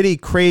pretty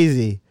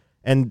crazy.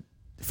 And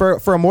for a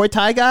Muay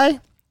Thai guy,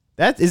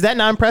 is that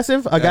not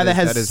impressive? A guy that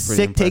has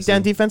sick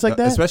takedown defense like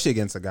that, especially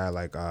against a guy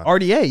like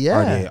RDA.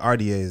 Yeah,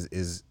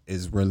 RDA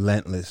is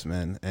relentless,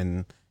 man,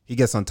 and he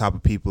gets on top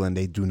of people and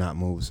they do not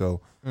move. So,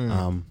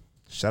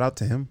 shout out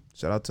to him.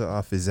 Shout out to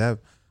Fiziev.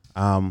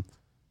 How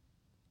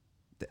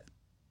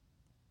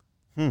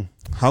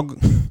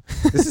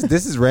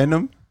this is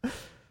random.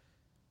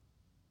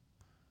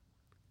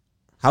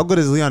 How good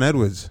is Leon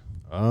Edwards?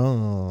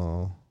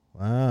 Oh,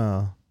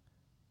 wow.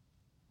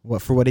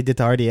 What he did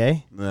to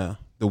RDA? Yeah,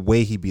 the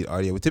way he beat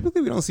RDA. Well,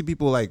 typically, we don't see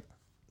people like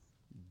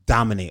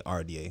dominate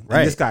RDA. Right.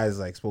 And this guy is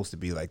like supposed to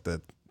be like the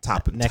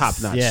top notch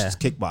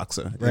kickboxer.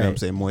 You know what I'm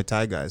saying? Muay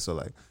Thai guy. So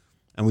like,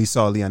 and we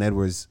saw Leon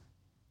Edwards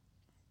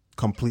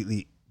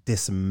completely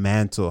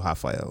dismantle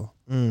Rafael.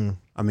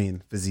 I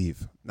mean,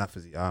 Fiziev, not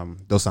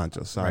Fiziev. Dos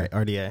Santos. Sorry, right,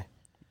 RDA.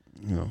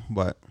 You know,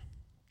 but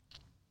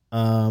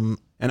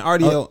and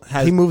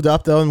RDA he moved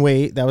up though in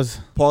weight. That was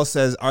Paul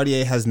says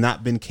RDA has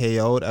not been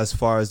KO'd as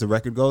far as the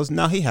record goes.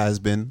 No, he has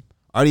been.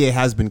 RDA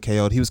has been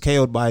KO'd. He was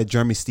KO'd by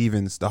Jeremy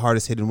Stevens, the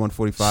hardest hitting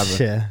 145er.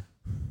 Yeah.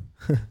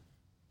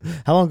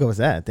 How long ago was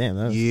that? Damn,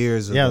 that was,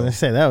 years ago. Yeah, I was gonna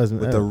say that was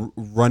with the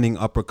running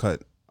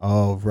uppercut.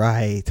 Oh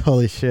right,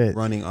 holy shit!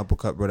 Running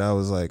uppercut, bro. I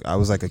was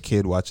like a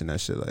kid watching that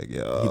shit. Like,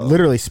 yo,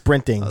 literally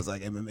sprinting. I was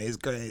like, MMA is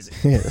crazy.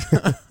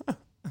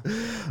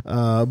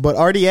 But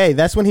RDA,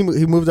 that's when he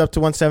moved up to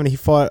 170. He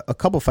fought a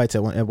couple fights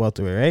at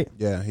welterweight, right?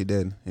 Yeah, he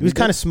did. He was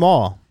kind of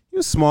small. He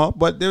was small,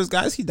 but there's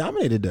guys he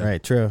dominated there.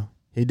 Right, true.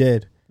 He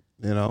did.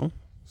 You know,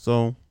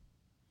 so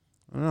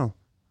I don't know.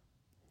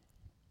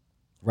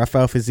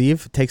 Rafael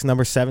Fiziev takes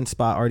number 7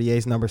 spot.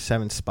 RDA's number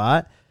 7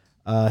 spot.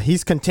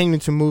 He's continuing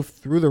to move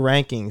through the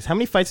rankings. How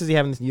many fights does he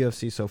have in the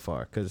UFC so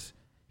far? Because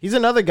he's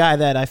another guy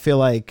that I feel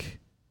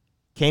like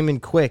came in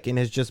quick and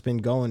has just been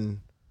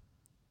going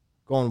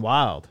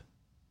wild.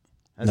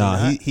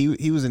 No,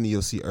 he was in the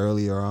UFC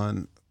earlier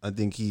on. I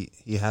think he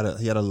had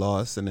a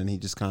loss, and then he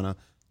just kind of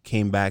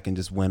came back and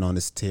just went on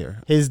his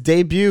tear. His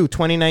debut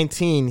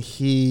 2019,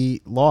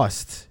 he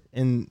lost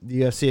in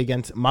the UFC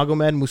against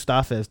Magomed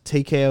Mustafa,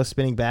 TKO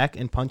spinning back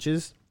and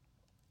punches.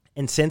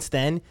 And since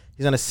then,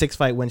 he's on a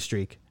 6-fight win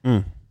streak.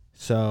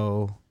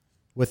 So,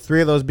 with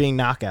 3 of those being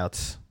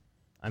knockouts,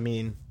 I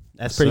mean,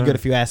 that's pretty good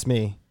if you ask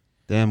me.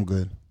 Damn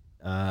good.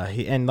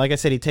 And like I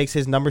said, he takes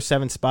his number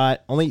 7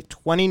 spot. Only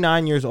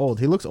 29 years old.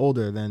 He looks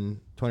older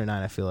than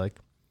 29. I feel like.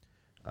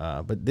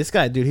 But this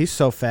guy, dude, he's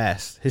so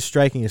fast. His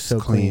striking is so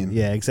clean.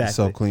 Yeah, exactly. It's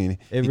so clean.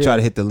 He tried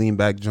to hit the lean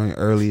back joint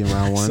early in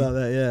round 1. Saw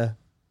that,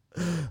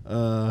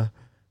 yeah.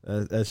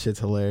 That shit's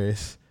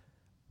hilarious.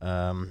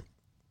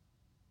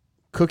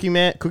 Cookie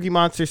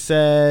Monster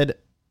said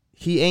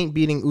he ain't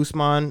beating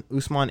Usman.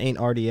 Usman ain't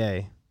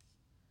RDA. Are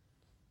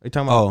you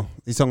talking about? Oh,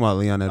 he's talking about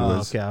Leon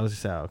Edwards. Oh, okay, I was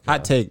just out. Okay.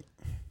 Hot take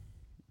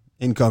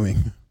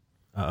incoming.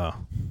 Uh-oh.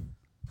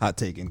 Hot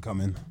take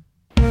incoming.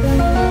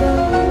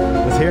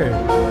 Let's hear it.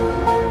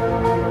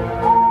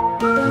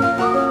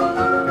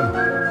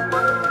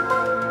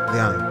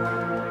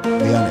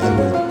 Leon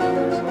Edwards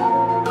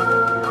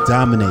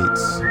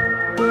dominates.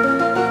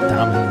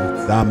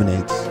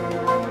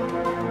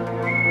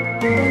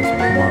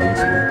 Tomorrow.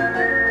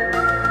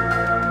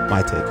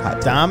 My take. Hot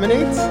take.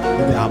 Dominates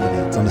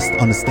on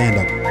the stand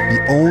up. The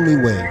only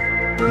way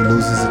he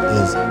loses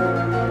is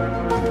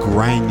a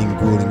grinding,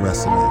 grueling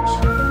wrestling match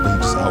where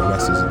he just out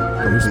wrestles him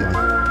completely.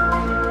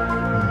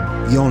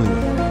 The only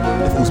way.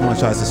 If Usman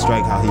tries to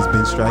strike how he's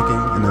been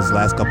striking in his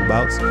last couple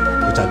bouts,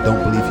 which I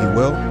don't believe he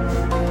will,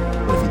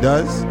 but if he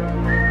does,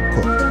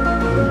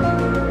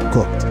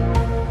 cooked.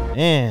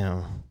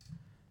 Damn.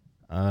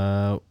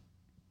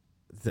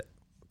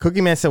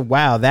 Cookie Man said,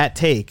 "Wow, that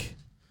take."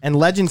 And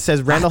Legend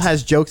says Randall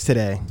has jokes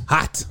today.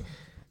 Hot.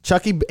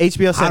 Chucky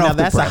HBO said, "Now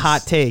that's a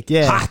hot take."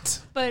 Yeah. Hot.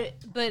 But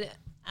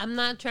I'm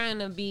not trying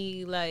to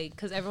be like,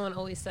 because everyone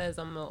always says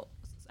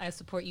I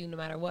support you no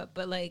matter what.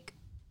 But like,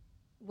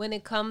 when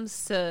it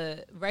comes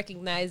to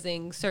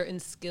recognizing certain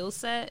skill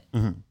set,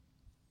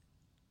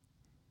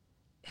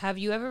 have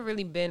you ever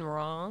really been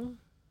wrong?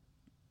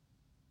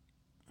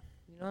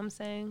 You know what I'm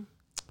saying?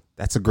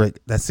 That's a great.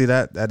 That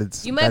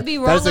is. You might be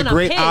wrong. That's a on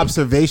great pick.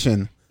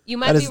 observation. You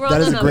might be wrong.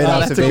 That is on a great pick,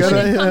 observation. but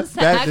when it comes to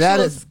That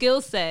actual is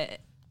skill set.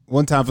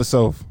 one time for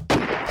Soph.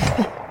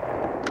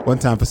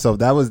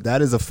 That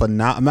is a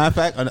phenomenal. Matter of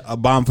fact, a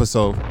bomb for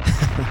Soph.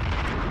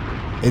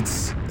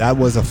 That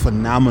was a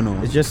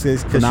phenomenal. It's just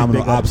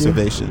phenomenal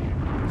observation.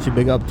 She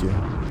big up to you.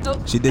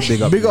 Oh. She did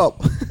big up. Big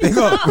up. Big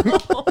up.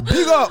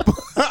 Big up.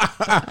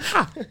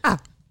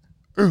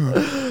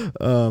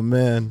 Oh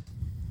man.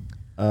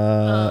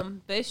 But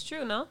it's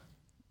true, no?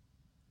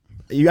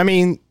 I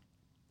mean,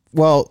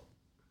 well,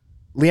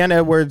 Leon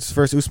Edwards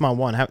versus Usman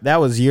won. That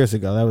was years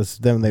ago. That was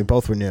them. They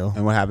both were new.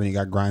 And what happened? He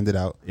got grinded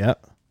out.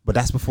 Yep. But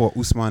that's before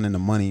Usman and the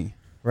money.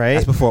 Right.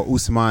 That's before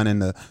Usman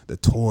and the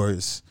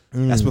tours.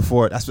 That's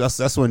before.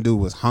 That's when dude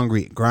was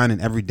hungry, grinding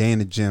every day in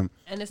the gym.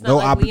 And it's not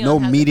like Leon no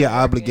hasn't media been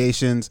working.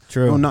 obligations.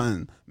 True. No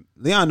nothing.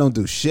 Leon don't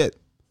do shit.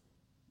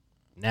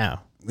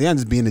 Now. Leon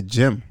just be in the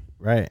gym.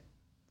 Right.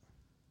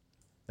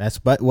 That's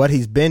what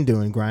he's been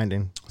doing,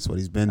 grinding. That's what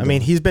he's been doing. I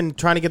mean, he's been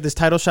trying to get this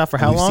title shot for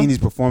how long? You've seen these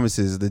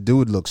performances. The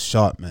dude looks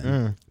sharp,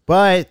 man.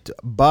 But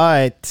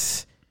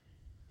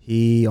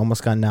he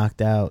almost got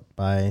knocked out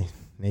by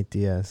Nate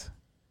Diaz.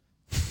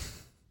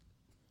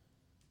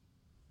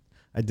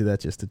 I did that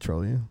just to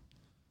troll you.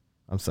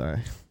 I'm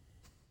sorry.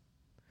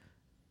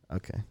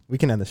 Okay. We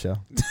can end the show.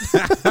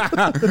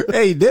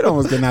 Hey, he did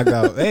almost get knocked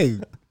out. Hey.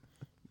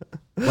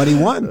 But he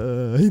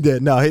won. He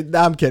did. No,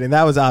 I'm kidding.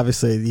 That was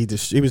obviously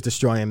he was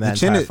destroying him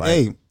that entire fight.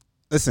 Hey,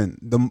 listen.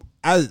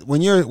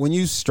 When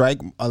you strike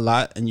a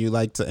lot and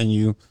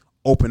you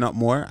open up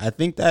more, I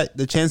think that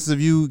the chances of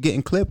you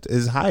getting clipped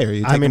is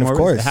higher. I mean, of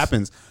course, it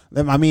happens.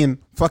 I mean,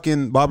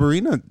 fucking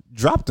Barberina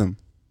dropped him.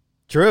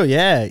 True.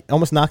 Yeah,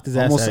 almost knocked his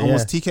ass out.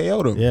 Almost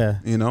TKO'd him. Yeah.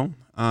 You know.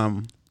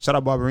 Shout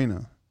out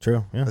Barberina.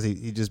 True. Yeah. Because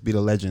he just beat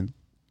a legend.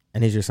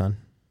 And he's your son.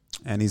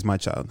 And he's my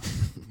child.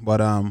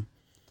 But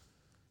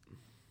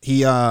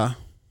He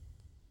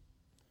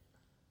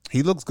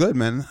looks good,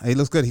 man. He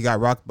looks good. He got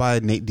rocked by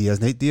Nate Diaz.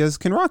 Nate Diaz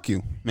can rock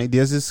you. Nate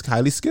Diaz is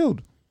highly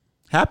skilled.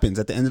 Happens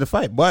at the end of the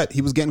fight. But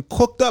he was getting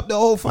cooked up the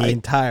whole fight. The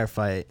entire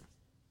fight.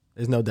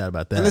 There's no doubt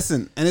about that. And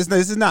listen,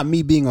 this is not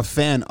me being a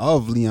fan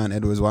of Leon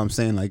Edwards. What I'm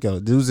saying, like, yo,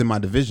 dude's in my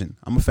division.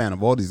 I'm a fan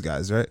of all these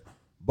guys, right?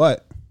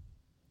 But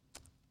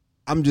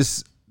I'm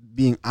just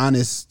being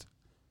honest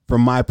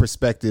from my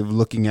perspective,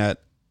 looking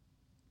at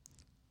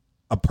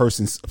a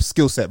person's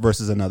skill set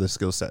versus another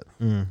skill set.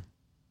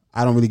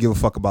 I don't really give a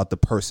fuck about the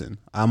person.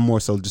 I'm more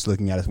so just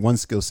looking at one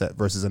skill set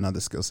versus another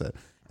skill set.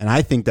 And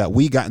I think that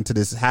we got into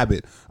this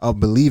habit of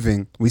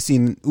believing we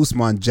seen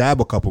Usman jab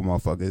a couple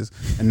motherfuckers,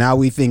 and now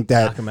we think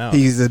that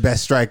he's the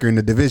best striker in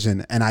the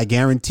division. And I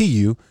guarantee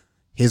you,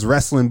 his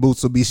wrestling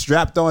boots will be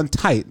strapped on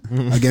tight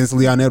against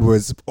Leon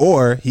Edwards,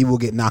 or he will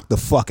get knocked the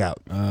fuck out.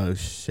 Oh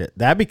shit,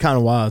 that'd be kind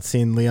of wild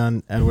seeing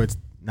Leon Edwards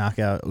knock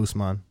out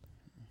Usman.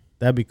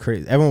 That'd be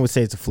crazy. Everyone would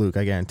say it's a fluke.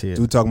 I guarantee it.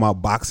 Dude talking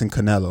about boxing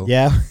Canelo.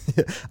 Yeah,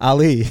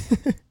 Ali.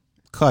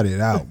 Cut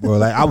it out, bro.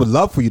 Like, I would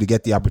love for you to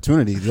get the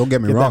opportunity. Don't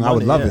get me wrong. I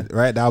would love it.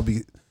 Right? That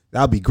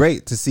would be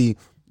great to see.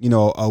 You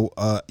know,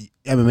 a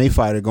MMA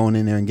fighter going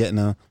in there and getting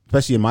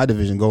especially in my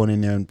division, going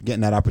in there and getting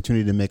that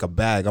opportunity to make a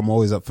bag. I'm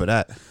always up for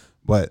that.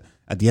 But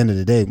at the end of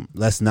the day,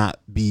 let's not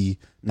be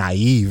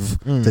naive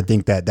to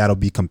think that that'll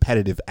be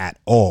competitive at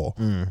all.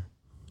 Damn.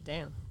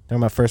 Talking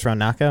about first round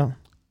knockout.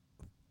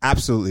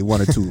 absolutely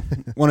one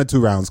or two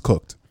rounds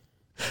cooked.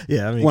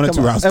 Yeah, I mean, One or come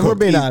two on. rounds If we're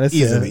cooked. being honest,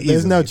 Easily.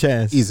 there's no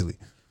chance. Easily.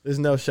 There's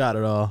no shot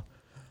at all.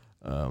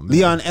 Man.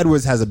 Leon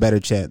Edwards has a better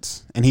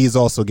chance, and he's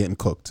also getting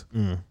cooked.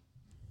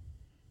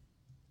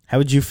 How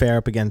would you fare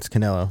up against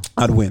Canelo?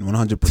 I'd win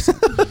 100%.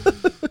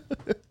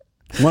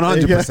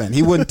 100%.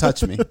 He wouldn't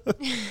touch me.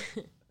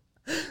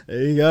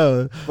 There you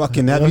go.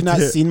 Fucking, have you not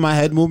seen my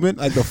head movement?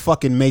 Like the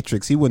fucking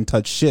Matrix. He wouldn't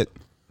touch shit.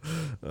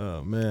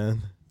 Oh,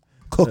 man.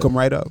 Cook him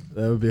right up.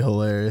 That would be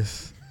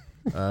hilarious.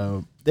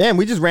 Damn,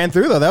 we just ran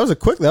through though. That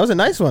was a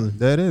nice one.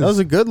 That is. That was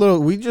a good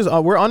little.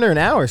 We're under an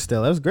hour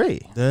still. That was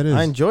great. That is.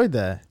 I enjoyed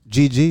that.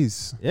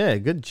 GG's. Yeah,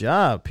 good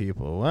job,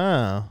 people.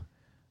 Wow.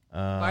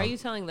 Why are you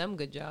telling them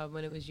good job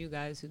when it was you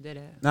guys who did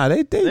it? Nah, they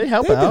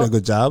help did out. a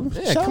good job.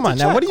 Yeah, Shout come out on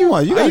to now. Chad. What are you? You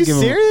Are gotta you give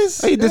him-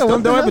 serious? Hey, Yeah, what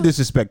don't the ever hell?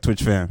 disrespect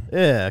Twitch fam.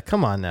 Yeah,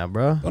 come on now,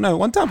 bro. Don't ever,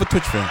 one time for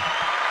Twitch fam.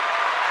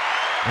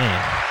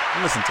 Man.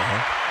 Listen to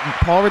her.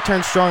 Paul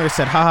Returned Stronger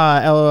said,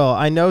 haha, lol.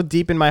 I know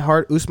deep in my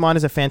heart Usman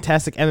is a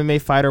fantastic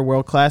MMA fighter,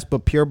 world class,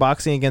 but pure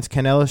boxing against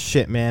Canelo,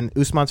 shit, man.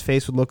 Usman's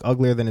face would look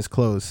uglier than his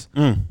clothes.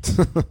 What's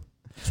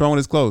wrong with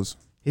his clothes?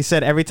 He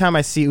said, every time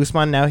I see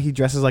Usman now, he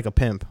dresses like a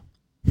pimp.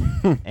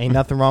 Ain't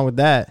nothing wrong with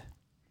that.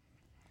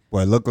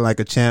 Boy, looking like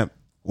a champ,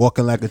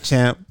 walking like a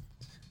champ,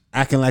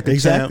 acting like a champ.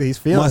 Exactly, he's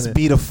feeling Must it.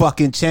 be the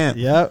fucking champ.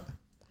 Yep.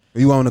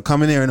 You want to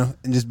come in there and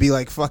just be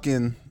like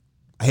fucking.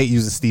 I hate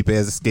using Stipe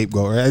as a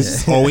scapegoat. Right? It's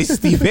just always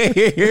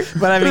Stipe.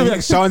 But I mean,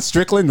 like Sean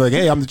Strickland, like,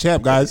 hey, I'm the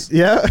champ, guys.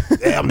 Yeah.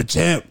 Hey, I'm the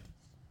champ.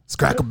 Let's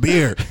crack a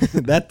beer.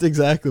 That's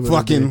exactly what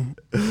Fucking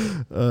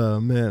oh,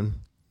 man.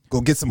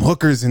 go get some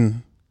hookers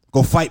and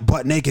go fight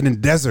butt naked in the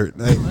desert.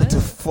 Like, what the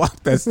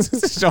fuck? That's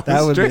Sean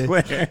That would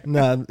Strickland. be.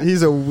 Nah,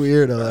 he's a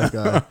weirdo,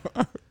 that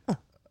guy.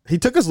 He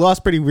took his loss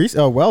pretty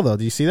well, though.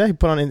 Do you see that? He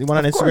went on Of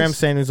Instagram course.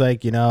 saying he was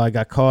like, I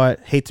got caught.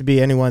 Hate to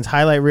be anyone's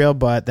highlight reel,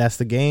 but that's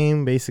the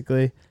game,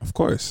 basically. Of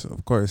course.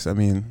 I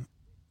mean,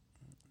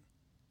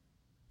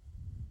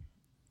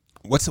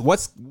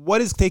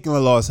 what is taking a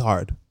loss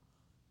hard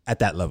at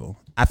that level?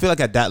 I feel like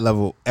at that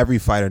level, every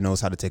fighter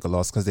knows how to take a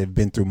loss because they've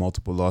been through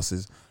multiple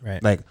losses.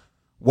 Right. Like,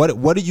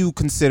 what do you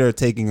consider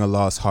taking a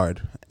loss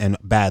hard and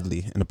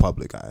badly in the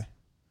public eye?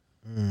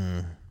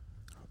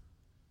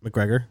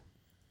 McGregor.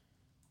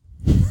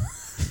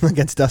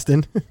 Against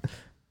Dustin.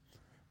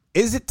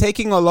 Is it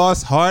taking a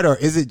loss hard, or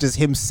is it just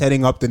him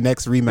setting up the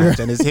next rematch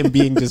and is him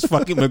being just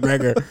fucking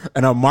McGregor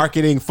and a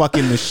marketing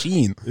fucking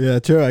machine? Yeah,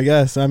 true, I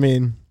guess. I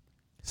mean,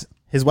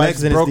 his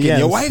wife's in his DMs.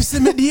 Your wife's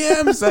in the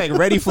DMs, like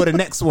ready for the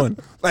next one.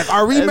 Like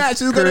our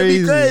rematch is gonna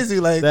be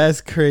crazy. Like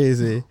that's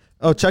crazy.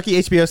 Oh, Chucky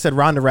HBO said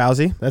Ronda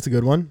Rousey. That's a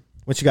good one.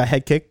 When she got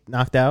head kicked,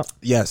 knocked out.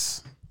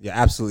 yes, you're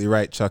absolutely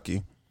right,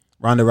 Chucky.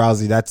 Ronda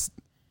Rousey.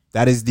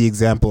 That is the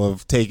example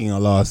of taking a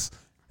loss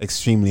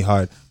extremely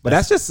hard. But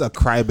that's just a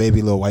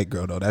crybaby little white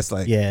girl, though. That's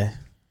like Yeah.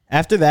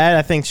 After that,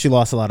 I think she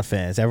lost a lot of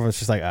fans. Everyone's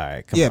just like, all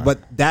right, come on.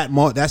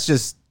 but that's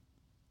just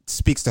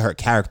speaks to her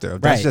character.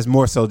 That's Right. just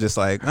more so just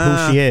like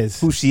Who she is.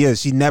 Who she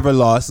is. She never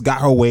lost. Got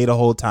her way the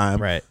whole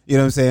time. Right. You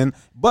know what I'm saying?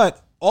 But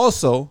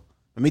also,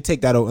 let me take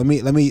that. Let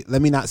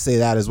me not say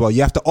that as well.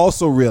 You have to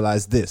also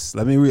realize this.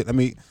 Let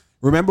me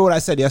remember what I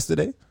said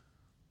yesterday.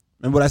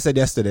 Remember what I said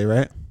yesterday,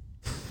 right?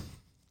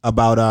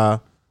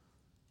 About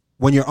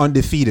when you're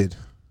undefeated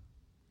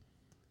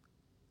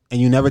and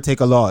you never take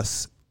a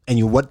loss,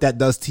 and what that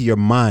does to your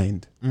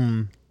mind.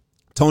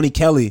 Tony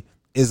Kelly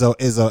is a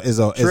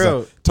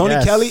True. Tony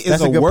Yes, Kelly is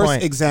that's a a good worse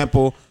point.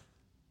 example,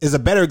 is a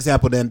better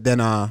example than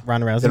Ronda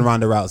Rousey. Than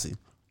Ronda Rousey.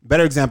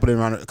 Better example than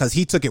Ronda, because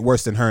he took it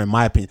worse than her, in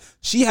my opinion.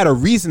 She had a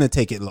reason to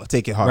take it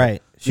hard.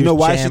 Right. She You know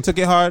was why champ. she took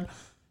it hard?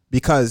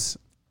 Because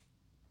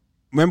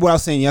remember what I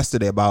was saying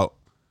yesterday about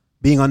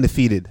being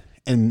undefeated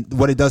and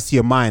what it does to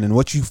your mind and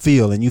what you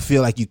feel, and you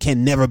feel like you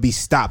can never be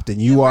stopped,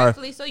 and you are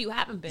Rightfully so, you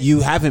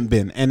haven't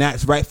been. and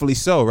that's rightfully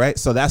so, right?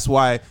 So that's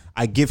why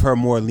I give her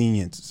more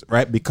lenience,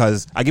 right?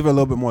 Because I give her a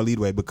little bit more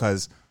leadway,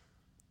 because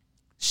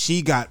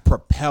she got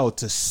propelled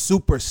to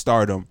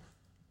superstardom.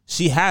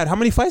 She had, how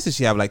many fights did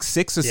she have? Like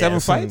 6 or 7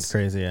 something fights?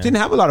 crazy, yeah. She didn't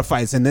have a lot of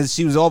fights, and then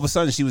she was all of a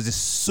sudden she was this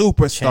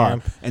superstar,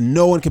 Champ. and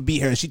no one could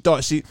beat her, and she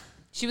thought she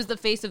was the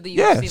face of the UFC.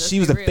 yeah, let's she be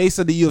was the real. face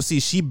of the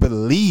UFC. She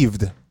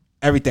believed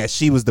everything.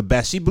 She was the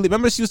best. She believed.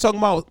 Remember, she was talking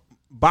about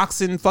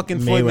boxing fucking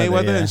Floyd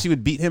Mayweather, yeah. and she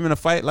would beat him in a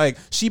fight. Like,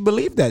 she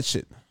believed that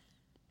shit.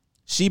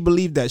 She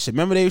believed that shit.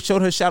 Remember, they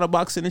showed her shadow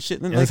boxing and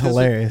shit. And It was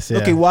hilarious, yeah.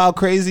 Looking wild,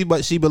 crazy,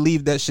 but she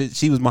believed that shit.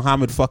 She was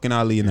Muhammad fucking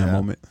Ali in that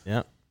moment,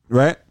 Yeah.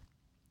 right?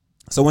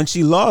 So when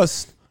she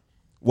lost,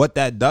 what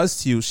that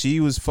does to you, she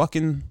was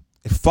fucking.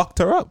 It fucked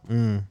her up,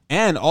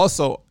 and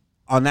also.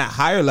 On that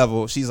higher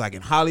level, she's like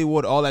in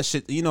Hollywood, all that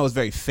shit. You know, it's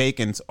very fake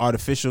and it's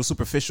artificial,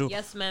 superficial.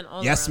 Yes, man.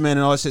 All Yes, around. man,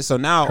 and all that shit. So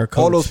now Her all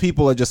coach. those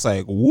people are just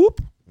like,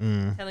 whoop.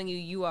 Telling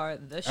you are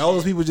the shit. All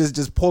those people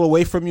just pull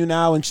away from you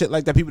now and shit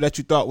like that. People that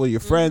you thought were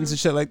your friends and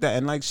shit like that.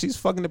 And like, she's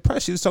fucking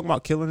depressed. She was talking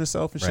about killing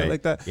herself and shit Right.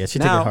 like that. Yeah, she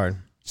took Now, it hard.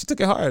 She took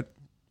it hard.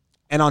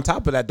 And on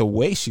top of that, the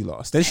way she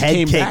lost. Then she Head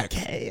came kick, back.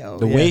 KO,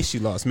 The yeah. way she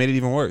lost made it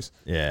even worse.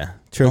 Yeah.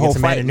 True. The whole Against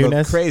Amanda fight looked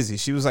Nunes. crazy.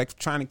 She was like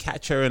trying to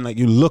catch her and like,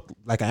 you look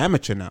like an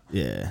amateur now.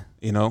 Yeah.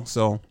 You know,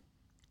 so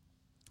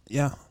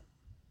Yeah.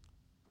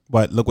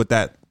 But look what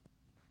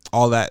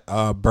all that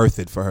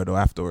birthed for her though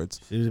afterwards.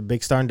 She was a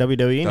big star in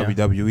WWE now.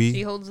 WWE.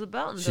 She holds the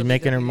belt. In She's WWE.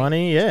 making her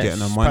money. Yeah, Getting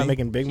her she's money. probably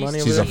making big money.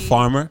 She's over a there.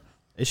 farmer.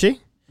 Is she?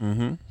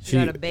 Mm-hmm. She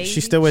got a baby.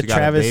 She's still with She got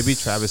Travis. a baby,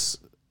 Travis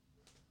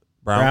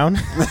Brown.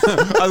 Brown.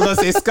 I was gonna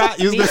say Scott.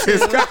 You was gonna say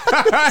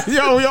Scott.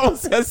 yo,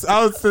 says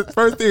I was the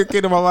first thing that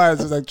came to my mind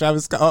was like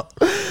Travis Scott.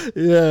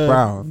 Yeah,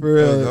 Brown. for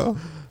There you real. go.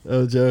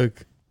 Oh,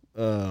 joke.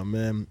 Oh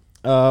man.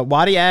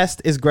 Waddy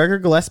asked, "Is Gregor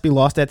Gillespie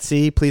lost at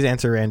sea?" Please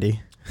answer,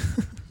 Randy.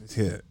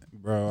 Yeah,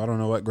 bro. I don't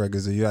know what Greg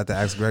is. You have to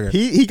ask Gregor.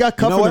 He got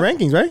cut You know from the what?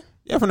 rankings, right?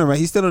 Yeah, from the right.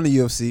 He's still in the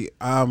UFC.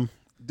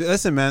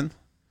 Listen, man.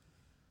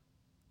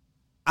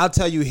 I'll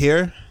tell you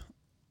here,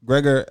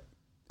 Gregor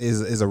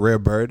is a rare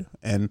bird,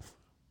 and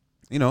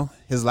you know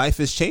his life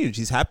has changed.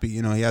 He's happy.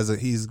 You know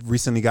he's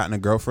recently gotten a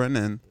girlfriend,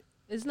 and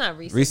It's not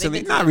recent.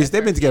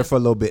 they've been together for a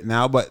little bit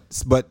now, but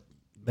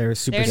They're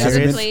super They're in a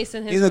hasn't good been- place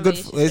in his he's in a good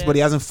place, relationship. but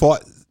he hasn't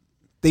fought.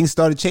 Things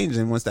started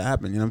changing once that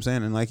happened. You know what I'm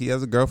saying? And like he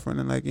has a girlfriend,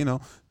 and like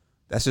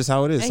that's just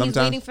how it is. And Sometimes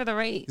he's waiting for the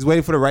right. he's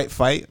waiting for the right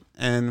fight,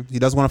 and he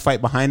doesn't want to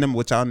fight behind him,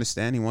 which I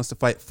understand. He wants to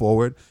fight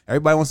forward.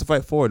 Everybody wants to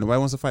fight forward. Nobody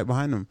wants to fight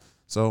behind him.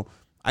 So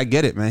I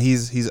get it, man.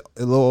 He's a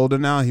little older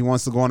now. He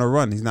wants to go on a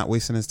run. He's not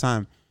wasting his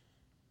time.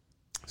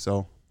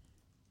 So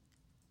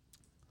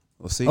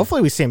we'll see.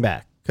 Hopefully, we see him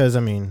back because I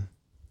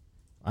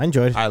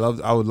enjoyed. I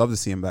would love to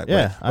see him back.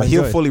 Yeah, but I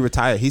he'll enjoyed. fully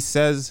retire. He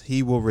says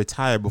he will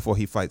retire before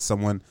he fights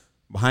someone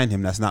behind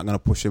him that's not going to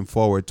push him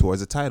forward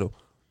towards a title.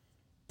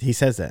 He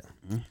says that.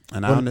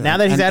 And Well, now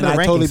that he's out of the I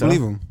rankings, totally though.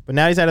 believe him. But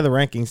now he's out of the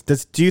rankings.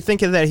 Do you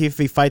think that if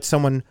he fights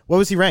someone, what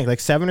was he ranked?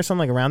 Like 7 or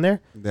something, like around there?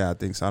 Yeah, I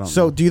think so. I don't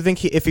So know. do you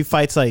think if he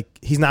fights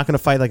he's not going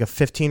to fight like a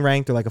 15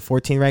 ranked or like a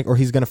 14 ranked, or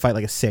he's going to fight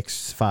like a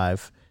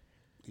 6-5?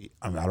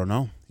 I don't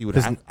know. He would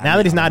Because have, now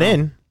that he's not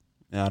in,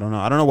 Yeah, I don't know.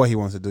 I don't know what he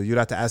wants to do. You'd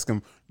have to ask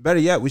him. Better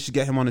yet, we should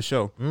get him on the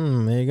show.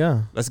 there you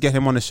go. Let's get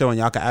him on the show, and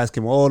y'all can ask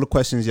him all the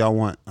questions y'all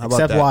want. How about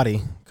Except that?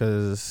 Waddy,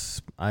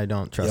 because I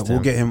don't trust him.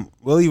 We'll get him.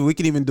 We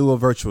can even do a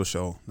virtual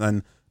show.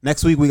 Then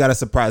next week we got a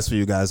surprise for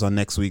you guys on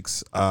next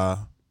week's Pro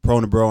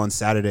and Bro on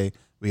Saturday.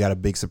 We got a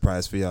big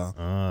surprise for y'all.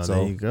 Oh, So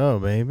there you go,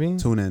 baby.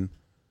 tune in,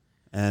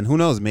 and who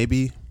knows?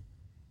 Maybe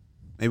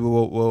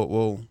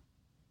we'll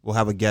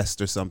have a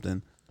guest or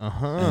something Switch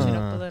it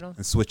up a little.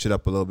 and switch it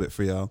up a little bit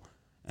for y'all.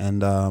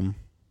 And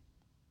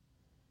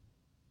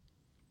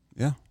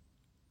yeah.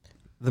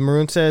 The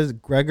Maroon says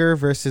Gregor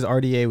versus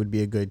RDA would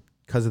be a good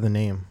because of the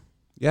name.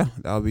 Yeah,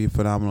 that would be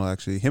phenomenal,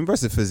 actually. Him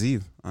versus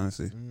Fiziev,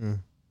 honestly.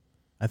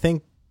 I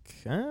think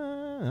I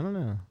don't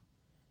know.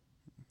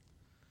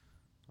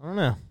 I don't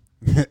know.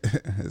 I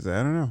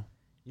don't know.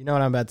 You know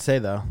what I'm about to say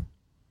though.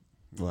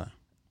 What?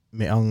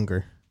 Me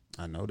hunger.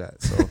 I know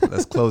that. So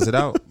let's close it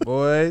out,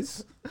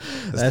 boys.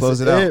 Let's That's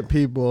close it out.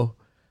 people.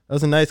 That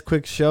was a nice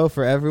quick show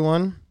for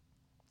everyone.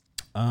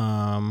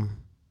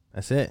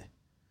 That's it.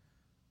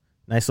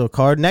 Nice little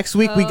card. Next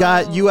week we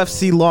got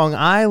UFC Long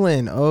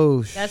Island.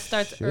 Oh, That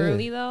starts shit.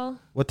 early though.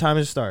 What time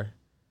does it start?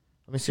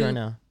 Let me see right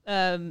now.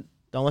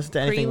 Don't listen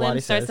to anything Waddy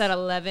Prelim starts says. at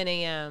 11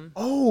 a.m.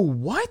 Oh,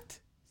 what?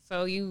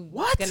 So you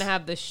What? gonna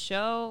have the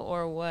show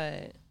or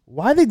what?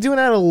 Why are they doing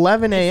it at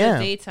 11 It's the a.m.?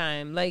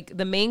 daytime. Like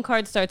the main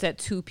card starts at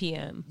 2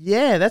 p.m.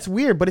 Yeah, that's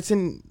weird, but it's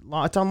on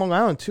Long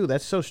Island too.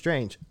 That's so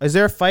strange. Is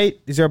there a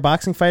fight? Is there a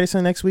boxing fight or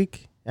something next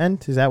week?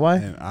 Is that why?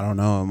 And I don't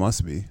know. It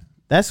must be.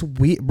 That's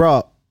weird,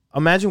 bro.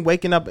 Imagine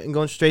waking up and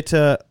going straight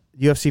to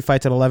UFC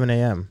fights at 11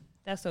 a.m.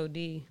 That's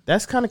OD.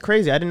 That's kind of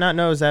crazy. I did not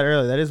know it was that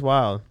early. That is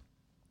wild.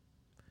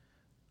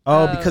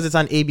 Oh, because it's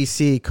on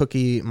ABC.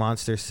 Cookie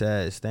Monster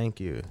says, "Thank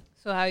you."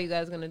 So how are you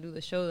guys gonna do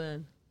the show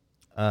then?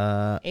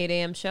 8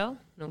 a.m. show?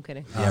 No, I'm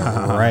kidding.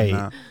 Yeah, right.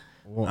 Nah.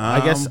 Well, I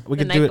guess we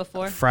The could night do it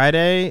before?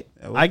 Friday.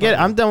 Yeah, we'll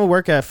I'm done with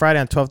work at Friday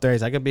on 12:30.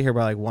 So I could be here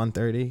by like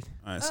 1:30.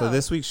 All right. So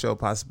this week's show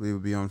possibly will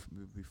be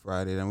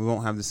Friday. Then we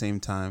won't have the same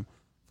time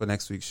for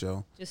next week's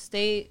show. Just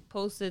stay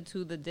posted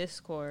to the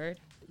Discord.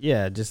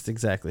 Yeah, just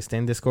exactly. Stay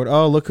in Discord.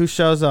 Oh, look who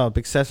shows up.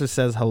 Excessive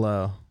says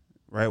hello.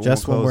 Right.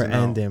 Just when we're closing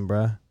out. ending,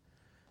 bruh.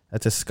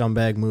 That's a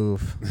scumbag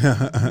move.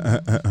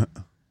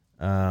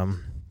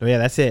 But yeah,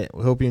 that's it.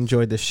 We hope you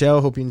enjoyed the show.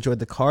 Hope you enjoyed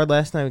the card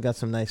last night. We got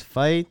some nice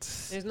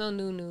fights. There's no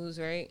new news,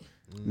 right?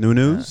 New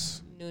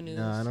news. New news.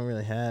 No, I don't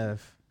really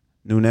have.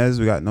 Nunez.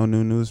 We got no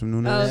new news from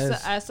Nunez. Oh,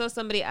 Nunez. so I saw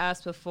somebody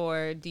ask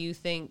before. Do you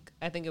think?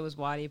 I think it was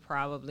Waddy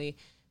probably.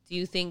 Do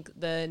you think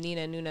the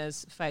Nina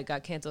Nunes fight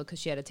got canceled because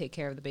she had to take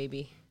care of the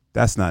baby?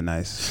 That's not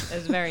nice.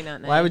 That's very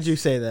not nice. Why would you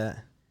say that?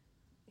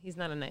 He's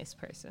not a nice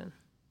person.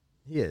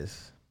 He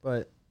is,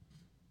 but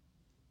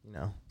you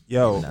know.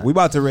 Yo, we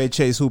about to raid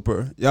Chase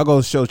Hooper. Y'all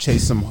go show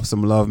Chase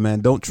some love, man.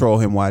 Don't troll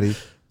him, Waddy.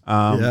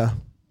 Yeah.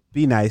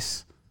 Be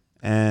nice.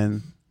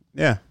 And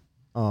yeah,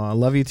 Oh, I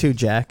love you too,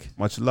 Jack.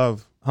 much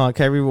love. Can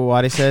I read what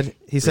Waddy said?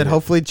 He said,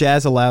 "Hopefully,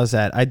 Jazz allows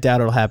that. I doubt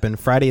it'll happen.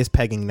 Friday is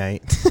pegging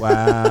night."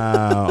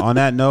 Wow. On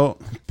that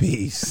note,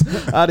 peace.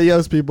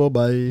 Adios, people.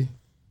 Bye.